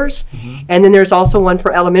schoolers. Mm-hmm. And then there's also one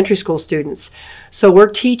for elementary school students. So we're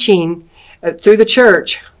teaching through the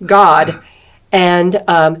church God and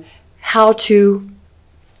how to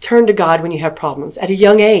turn to God when you have problems at a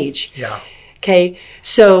young age. Yeah. Okay.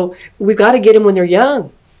 So we've got to get them when they're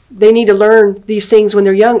young. They need to learn these things when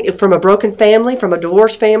they're young, from a broken family, from a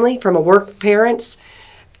divorced family, from a work parents,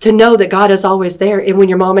 to know that God is always there, and when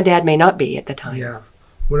your mom and dad may not be at the time. Yeah.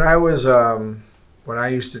 When I was when I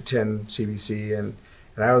used to attend CBC, and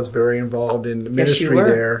I was very involved in the ministry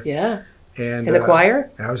there. Yeah. And in the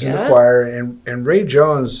choir? And I was in the choir, and Ray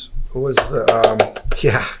Jones was the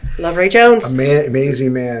love Ray Jones.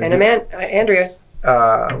 Amazing man. And Andrea.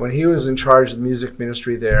 When he was in charge of the music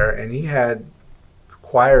ministry there, and he had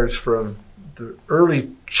choirs from the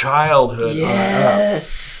early childhood on up.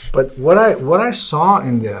 But what I saw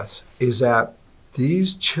in this is that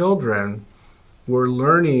these children were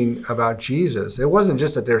learning about Jesus. It wasn't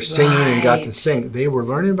just that they're singing and got to sing. They were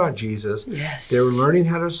learning about Jesus. Yes. They were learning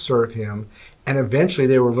how to serve him, and eventually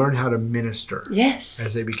they were learning how to minister. Yes.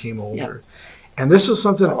 As they became older. Yep. And this was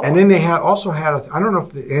something, and then they also had, I don't know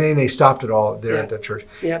if, and then they stopped it all there at the church.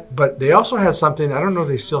 Yep. But they also had something, I don't know if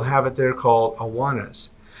they still have it there, called Awanas,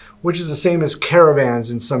 which is the same as caravans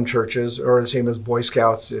in some churches, or the same as Boy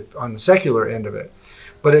Scouts on the secular end of it.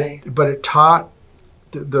 But it taught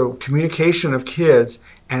the communication of kids,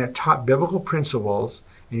 and it taught biblical principles,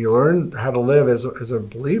 and you learned how to live as a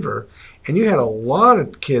believer. And you had a lot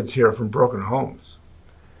of kids here from broken homes.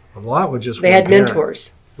 A lot with just they had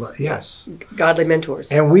mentors. Yes. Godly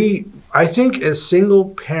mentors. And I think as single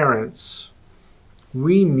parents,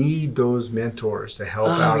 we need those mentors to help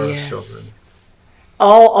out our children.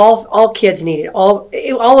 All kids need it.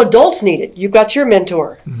 All adults need it. You've got your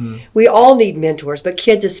mentor. Mm-hmm. We all need mentors, but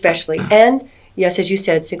kids especially. And yes, as you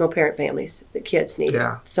said, single parent families, the kids need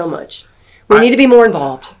it so much. We need to be more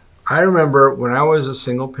involved. I remember when I was a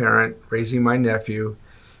single parent raising my nephew,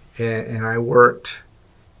 and I worked,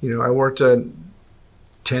 a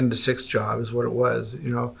 10 to 6 job is what it was.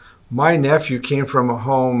 My nephew came from a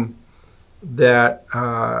home that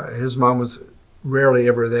his mom was rarely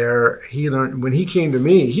ever there. He learned, when he came to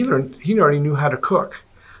me, he already knew how to cook.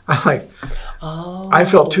 I'm like, Oh. I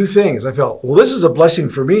felt two things. I felt, well, this is a blessing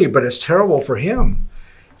for me, but it's terrible for him.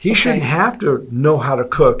 He shouldn't have to know how to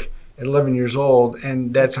cook at 11 years old,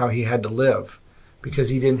 and that's how he had to live because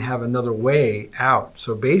he didn't have another way out.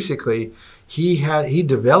 So basically, he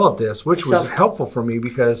developed this, which was helpful for me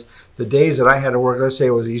because the days that I had to work, let's say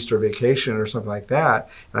it was Easter vacation or something like that,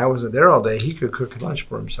 and I wasn't there all day, he could cook lunch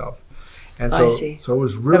for himself. And so, so it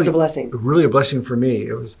was really, that was a blessing. Really a blessing for me.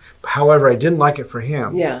 It was, however, I didn't like it for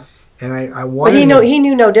him. Yeah. And I wanted. But he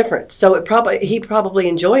knew no difference, so he probably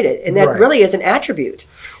enjoyed it, and that really is an attribute.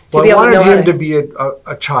 Well, I wanted him to be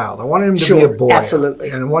a child. I wanted him to be a boy. Absolutely.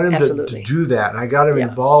 And I wanted him to do that. And I got him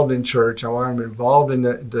involved in church. I wanted him involved in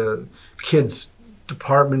the kids'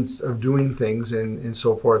 departments of doing things and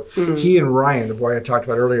so forth. Mm-hmm. He and Ryan, the boy I talked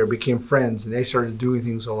about earlier, became friends, and they started doing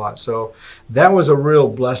things a lot. So that was a real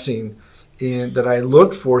blessing in that I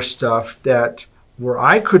looked for stuff that where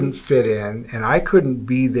I couldn't fit in and I couldn't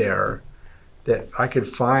be there, that I could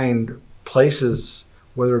find places,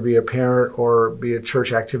 whether it be a parent or be a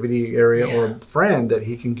church activity area or a friend that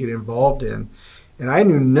he can get involved in. And I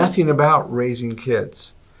knew nothing about raising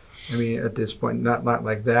kids. I mean, at this point, not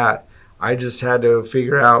like that. I just had to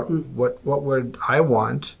figure out what would I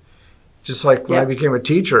want. Just like when I became a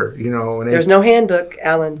teacher, There's no handbook,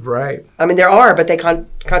 Alan. Right. I mean, there are, but they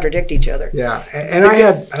contradict each other. Yeah, and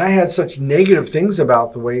I had such negative things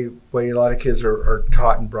about the way a lot of kids are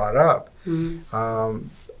taught and brought up, and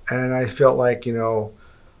I felt like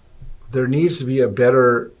there needs to be a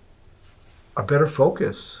better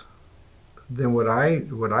focus than what I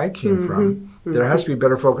came from. Mm-hmm. There has to be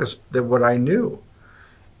better focus than what I knew,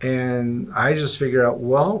 and I just figured out,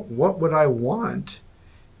 well, what would I want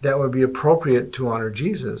that would be appropriate to honor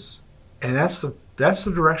Jesus, and that's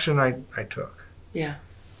the direction I took. Yeah.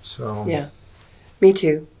 So. Yeah, me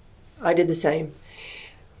too. I did the same.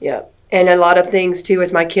 Yeah, and a lot of things too.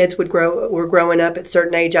 As my kids were growing up at a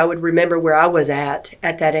certain age, I would remember where I was at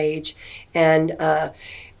that age, and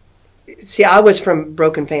see, I was from a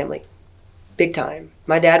broken family, big time.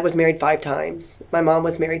 My dad was married 5 times. My mom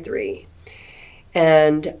was married 3,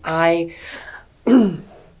 and I,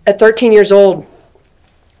 at 13 years old.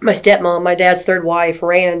 My stepmom, my dad's third wife,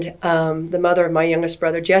 Rand, the mother of my youngest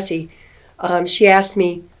brother, Jesse, she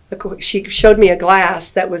showed me a glass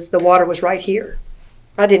the water was right here.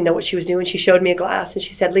 I didn't know what she was doing. She showed me a glass and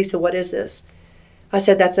she said, "Lisa, what is this?" I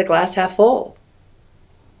said, "That's a glass half full."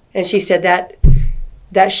 And she said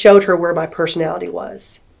that showed her where my personality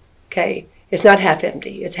was. Okay, it's not half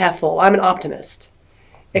empty, it's half full. I'm an optimist,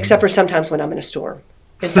 except for sometimes when I'm in a storm,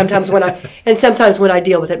 and sometimes when I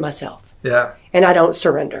deal with it myself. Yeah. And I don't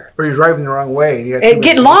surrender. Or you're driving the wrong way. And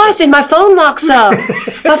get lost and my phone locks up.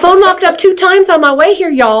 My phone locked up 2 times on my way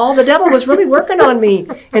here, y'all. The devil was really working on me.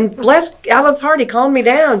 And bless Alan's heart, he calmed me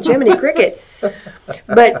down, Jiminy Cricket.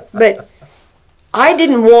 But I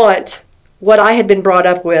didn't want what I had been brought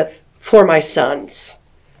up with for my sons.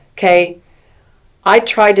 Okay? I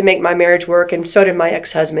tried to make my marriage work, and so did my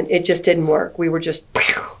ex-husband. It just didn't work. We were just...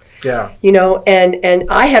 Yeah. And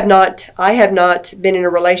I have not been in a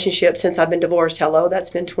relationship since I've been divorced. Hello,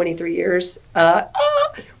 that's been 23 years.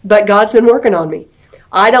 But God's been working on me.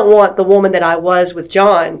 I don't want the woman that I was with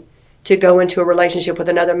John to go into a relationship with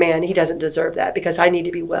another man. He doesn't deserve that because I need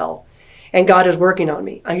to be well. And God is working on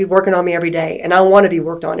me. He's working on me every day. And I want to be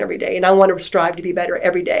worked on every day. And I want to strive to be better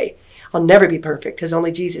every day. I'll never be perfect because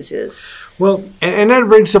only Jesus is. Well, and that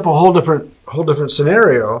brings up a whole different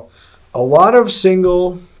scenario. A lot of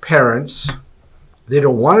single parents, they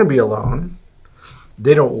don't want to be alone.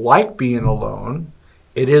 They don't like being alone.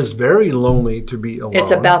 It is very lonely to be alone. It's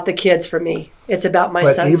about the kids for me. It's about my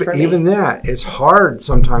sons for me. Even that, it's hard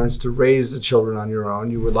sometimes to raise the children on your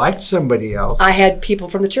own. You would like somebody else. I had people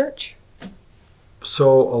from the church.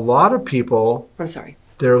 So a lot of people, I'm sorry,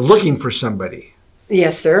 they're looking for somebody.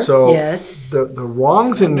 Yes, sir. So yes. The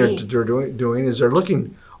wrong thing they're doing is they're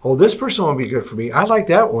looking, oh, this person will be good for me. I like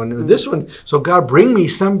that one. Mm-hmm. This one. So God, bring me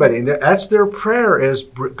somebody. And that's their prayer is,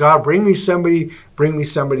 God, bring me somebody, bring me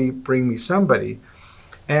somebody, bring me somebody.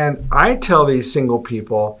 And I tell these single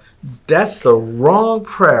people, that's the wrong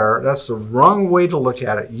prayer. That's the wrong way to look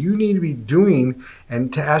at it. You need to be doing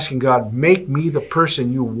and to asking God, make me the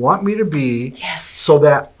person you want me to be, yes, so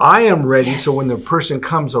that I am ready. Yes. So when the person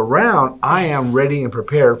comes around, I Yes. am ready and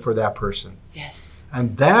prepared for that person. Yes.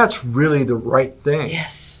 And that's really the right thing.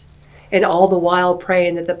 Yes. And all the while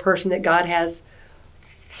praying that the person that God has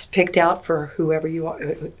picked out for whoever you are,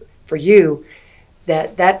 for you,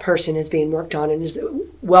 that person is being worked on and is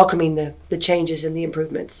welcoming the changes and the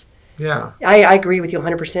improvements. Yeah. I agree with you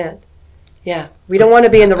 100%. Yeah. We don't want to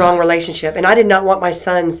be in the wrong relationship. And I did not want my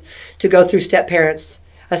sons to go through step-parents,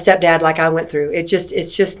 a stepdad like I went through.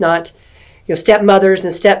 It's just not, stepmothers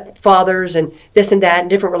and stepfathers and this and that and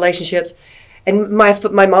different relationships. And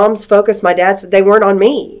my mom's focus, my dad's, they weren't on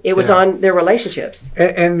me. It was on their relationships.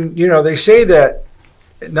 And they say that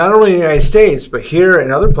not only in the United States, but here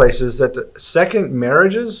and other places, that the second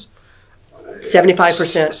marriages,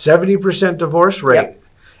 75%. 70% divorce rate. Yep.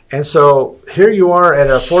 And so here you are at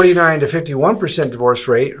a 49 to 51% divorce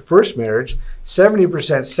rate, first marriage,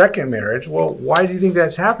 70% second marriage. Well, why do you think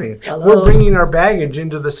that's happening? Hello. We're bringing our baggage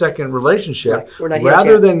into the second relationship Right. We're not rather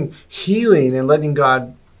healed yet. than healing and letting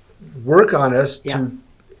God work on us to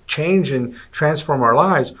change and transform our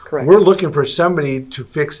lives. Correct. We're looking for somebody to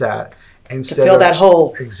fix that. To fill that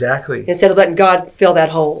hole. Exactly. Instead of letting God fill that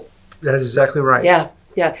hole. That is exactly right. Yeah.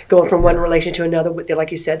 Yeah. Going from one relation to another,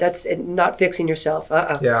 like you said, that's not fixing yourself.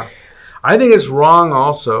 Yeah. I think it's wrong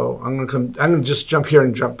also. I'm going to just jump here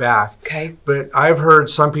and jump back. Okay. But I've heard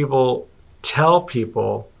some people tell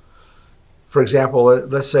people, for example,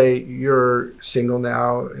 let's say you're single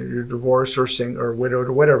now, you're divorced or single or widowed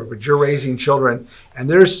or whatever, but you're raising children, and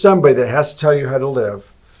there's somebody that has to tell you how to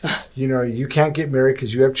live. You can't get married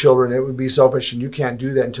because you have children. It would be selfish, and you can't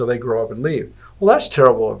do that until they grow up and leave. Well, that's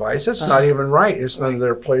terrible advice. That's not even right. It's not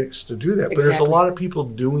their place to do that. But there's a lot of people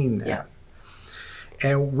doing that. Yeah.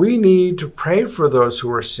 And we need to pray for those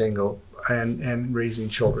who are single and raising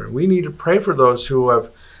children. We need to pray for those who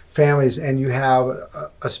have families and you have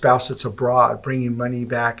a spouse that's abroad bringing money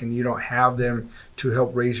back and you don't have them to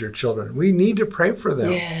help raise your children. We need to pray for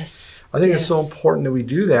them. Yes. I think it's so important that we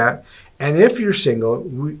do that. And if you're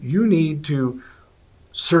single, you need to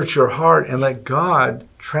search your heart and let God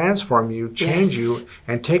transform you, change you,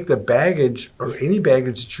 and take the baggage or any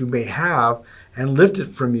baggage that you may have and lift it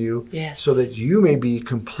from you so that you may be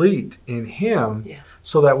complete in Him,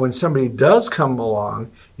 so that when somebody does come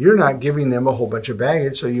along, you're not giving them a whole bunch of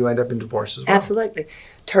baggage, so you end up in divorce as well. Absolutely.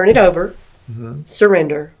 Turn it over,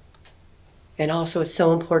 surrender, and also it's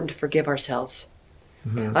so important to forgive ourselves.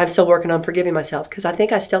 I'm still working on forgiving myself because I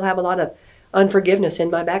think I still have a lot of unforgiveness in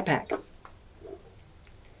my backpack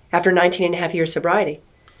after 19 and a half years sobriety.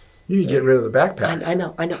 You need to get rid of the backpack. I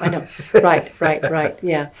know. Right.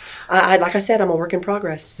 Yeah. Like I said, I'm a work in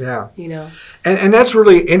progress. Yeah. And that's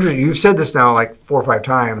really interesting. You've said this now like 4 or 5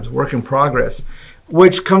 times, work in progress,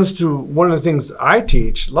 which comes to one of the things I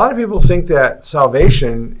teach. A lot of people think that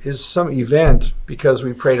salvation is some event because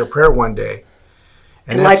we prayed a prayer one day.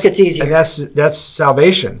 And life gets easier. And that's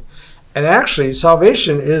salvation. And actually,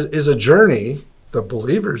 salvation is a journey, the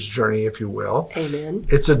believer's journey, if you will. Amen.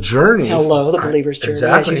 It's a journey. Hello, the believer's journey,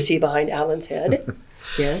 exactly. as you see behind Alan's head.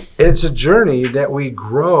 Yes. It's a journey that we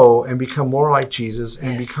grow and become more like Jesus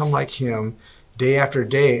and become like Him day after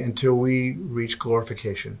day until we reach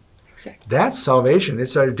glorification. Exactly. That's salvation.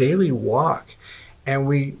 It's our daily walk. And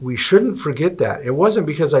we shouldn't forget that. It wasn't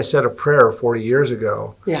because I said a prayer 40 years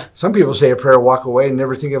ago. Yeah. Some people say a prayer, walk away, and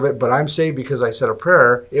never think of it. But I'm saved because I said a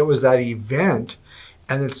prayer. It was that event.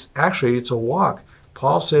 And it's a walk.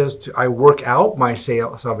 Paul says, I work out my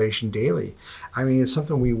salvation daily. I mean, it's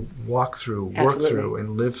something we walk through, work through,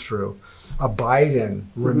 and live through. Abide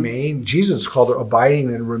in, remain. Jesus called it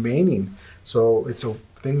abiding and remaining. So it's a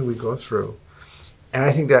thing that we go through. And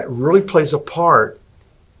I think that really plays a part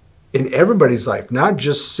in everybody's life, not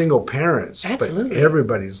just single parents, but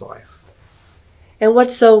everybody's life. And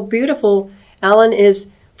what's so beautiful, Alan, is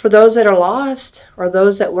for those that are lost or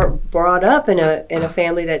those that were brought up in a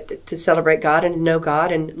family that to celebrate God and know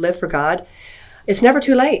God and live for God, it's never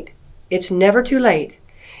too late. It's never too late.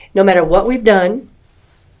 No matter what we've done,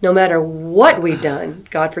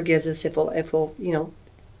 God forgives us if we'll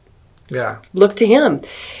look to Him.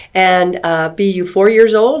 And be you 4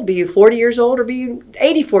 years old, be you 40 years old, or be you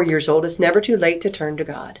 84 years old, it's never too late to turn to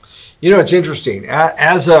God. It's interesting.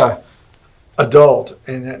 As a adult,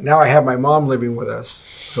 and now I have my mom living with us,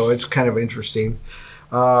 so it's kind of interesting.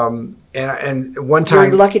 And one time,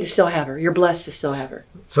 you're lucky to still have her. You're blessed to still have her.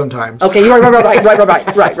 Sometimes. Okay, you're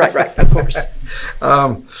right. Of course.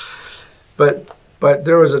 But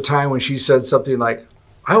there was a time when she said something like,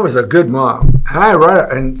 I was a good mom.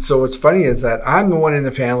 And so what's funny is that I'm the one in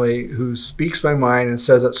the family who speaks my mind and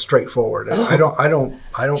says it straightforward. I don't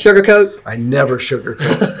sugarcoat. I never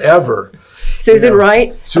sugarcoat ever. Susan,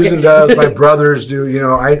 right? Susan does. My brothers do.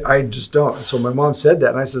 I just don't. So my mom said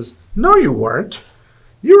that, and I says, "No, you weren't.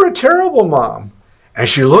 You were a terrible mom." And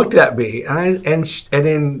she looked at me, and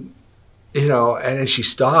then she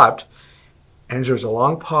stopped, and there was a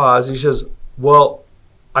long pause. And she says, "Well,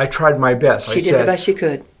 I tried my best." She did the best she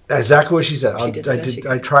could. Exactly what she said.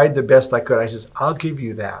 I tried the best I could. I says, "I'll give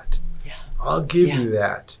you that. Yeah. I'll give you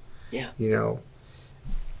that." Yeah.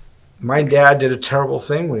 My dad did a terrible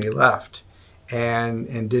thing when he left.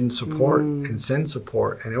 and didn't support and send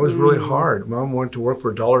support. And it was really hard. Mom went to work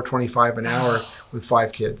for $1.25 an hour with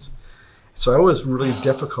 5 kids. So it was really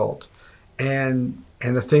difficult. And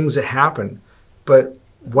the things that happened. But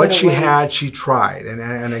what she had, she tried.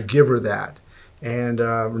 And I give her that. And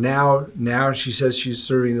now she says she's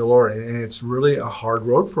serving the Lord. And it's really a hard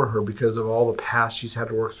road for her because of all the past she's had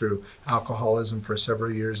to work through. Alcoholism for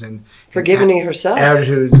several years. And forgiving herself.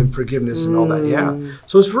 Attitudes and forgiveness and all that, yeah.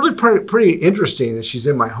 So it's really pretty interesting that she's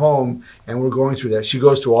in my home and we're going through that. She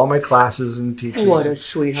goes to all my classes and teaches. What a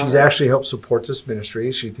sweetheart. She's actually helped support this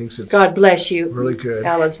ministry. She thinks it's God bless you. Really good.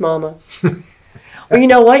 Alan's mama. Well, you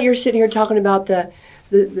know what? You're sitting here talking about the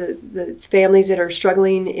families that are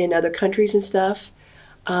struggling in other countries and stuff,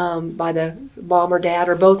 by the mom or dad,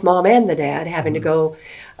 or both mom and the dad, having to go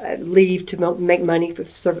leave to make money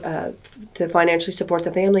to financially support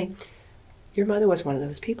the family. Your mother was one of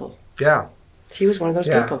those people. Yeah. She was one of those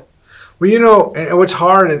people. Well, you know, and what's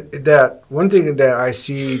hard, that one thing that I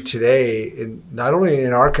see today, not only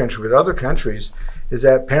in our country but other countries, is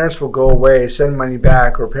that parents will go away, send money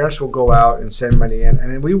back, or parents will go out and send money in.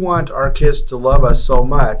 And we want our kids to love us so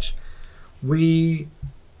much, we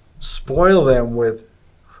spoil them with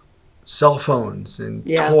cell phones and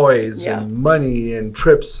toys and money and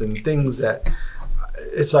trips and things that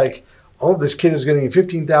it's like, oh, this kid is getting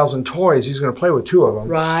 15,000 toys. He's going to play with 2 of them.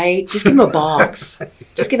 Right. Just give him a box.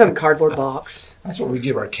 Just give him a cardboard box. That's what we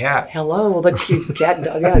give our cat. Hello. Well, the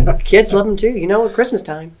cat, kids love them too. You know, at Christmas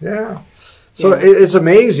time. Yeah. So it's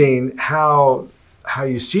amazing how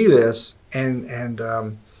you see this and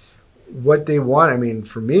what they want. I mean,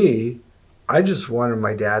 for me, I just wanted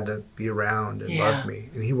my dad to be around and love me,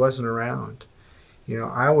 and he wasn't around. You know,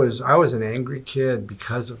 I was an angry kid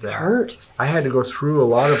because of that. Hurt. I had to go through a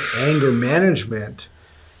lot of anger management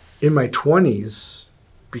in my 20s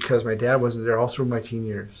because my dad wasn't there all through my teen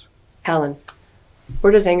years. Alan,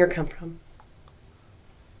 where does anger come from?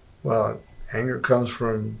 Well, anger comes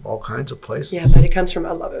from all kinds of places. Yeah, but it comes from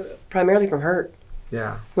primarily from hurt.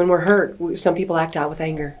 Yeah. When we're hurt, some people act out with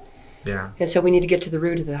anger. Yeah. And so we need to get to the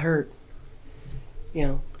root of the hurt.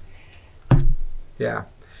 You know. Yeah.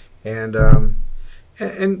 And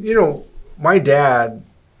you know, my dad,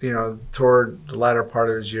 you know, toward the latter part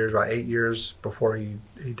of his years, about 8 years before he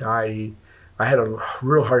died, I had a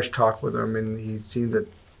real harsh talk with him, and he seemed to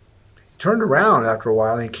turned around after a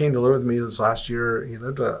while, and he came to live with me this last year. He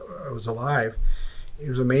was alive. He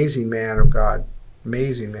was an amazing man of God.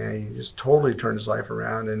 Amazing man. He just totally turned his life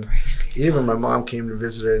around. And even my mom came to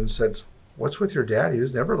visit it and said, "What's with your dad? He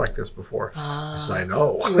was never like this before." I said, "I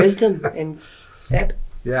know." Wisdom and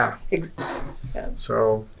yeah.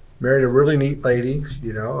 So married a really neat lady,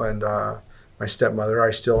 you know, and my stepmother,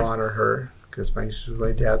 I still honor her because she was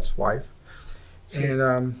my dad's wife. Sweet.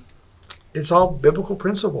 And it's all biblical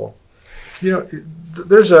principle. You know,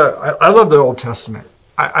 I love the Old Testament.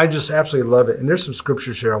 I just absolutely love it. And there's some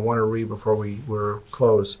scriptures here I want to read before we're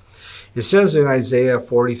close. It says in Isaiah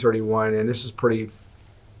 40:31, and this is pretty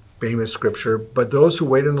famous scripture, "But those who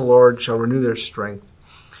wait on the Lord shall renew their strength.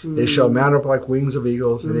 They shall mount up like wings of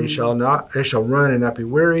eagles, and they shall run and not be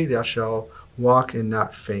weary. They shall walk and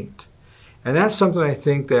not faint." And that's something I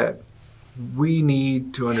think that we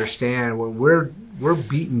need to understand when we're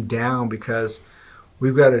beaten down because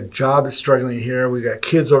we've got a job that's struggling here, we've got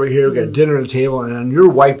kids over here, we've got dinner at the table, and you're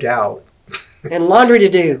wiped out. And laundry to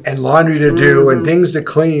do. And laundry to do, and things to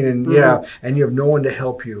clean, and and you have no one to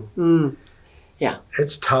help you. Yeah.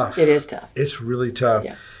 It's tough. It is tough. It's really tough.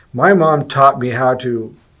 Yeah. My mom taught me how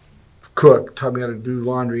to cook, taught me how to do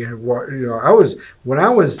laundry. You know, when I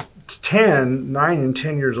was 9 and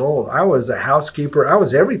 10 years old, I was a housekeeper. I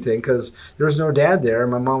was everything because there was no dad there.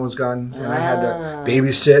 My mom was gone, and I had to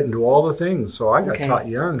babysit and do all the things. So I got taught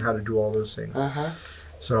young how to do all those things.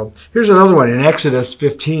 So here's another one. In Exodus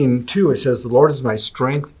 15:2, it says, "The Lord is my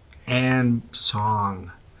strength and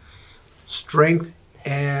song." Strength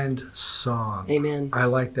and song. Amen. I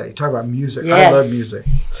like that. You talk about music. Yes. I love music.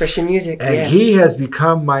 Christian music, And He has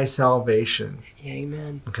become my salvation.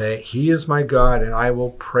 Amen. Okay, He is my God, and I will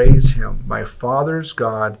praise Him, my Father's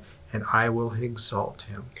God, and I will exalt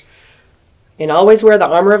Him. And always wear the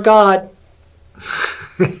armor of God.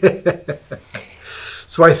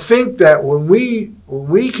 So I think that when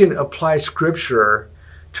we can apply Scripture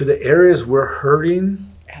to the areas we're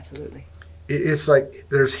hurting, absolutely, it's like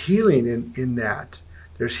there's healing in that.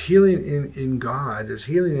 There's healing in God. There's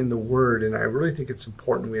healing in the Word, and I really think it's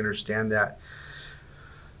important we understand that.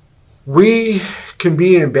 We can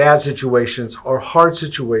be in bad situations or hard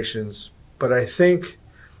situations, but I think,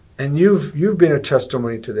 and you've been a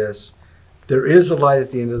testimony to this, there is a light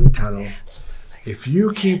at the end of the tunnel. Absolutely. If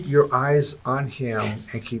you keep Yes. your eyes on Him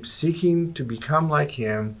Yes. and keep seeking to become like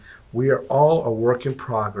Him, we are all a work in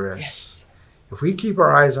progress. Yes. If we keep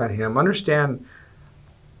our eyes on Him, understand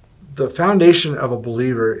the foundation of a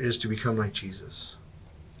believer is to become like Jesus.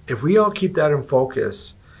 If we all keep that in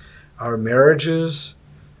focus, our marriages,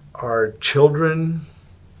 our children,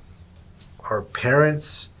 our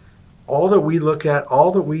parents, all that we look at,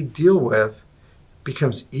 all that we deal with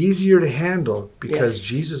becomes easier to handle because Yes.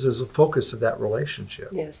 Jesus is the focus of that relationship.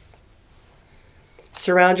 Yes.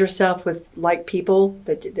 Surround yourself with like people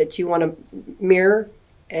that you want to mirror.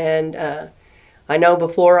 And I know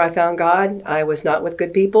before I found God, I was not with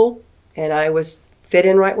good people, and I was fit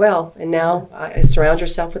in right well. And now surround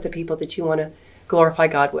yourself with the people that you want to glorify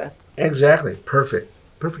God with. Exactly. Perfect.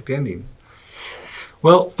 Perfect ending.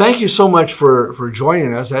 Well, thank you so much for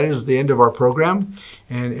joining us. That is the end of our program.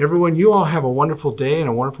 And everyone, you all have a wonderful day and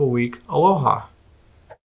a wonderful week. Aloha.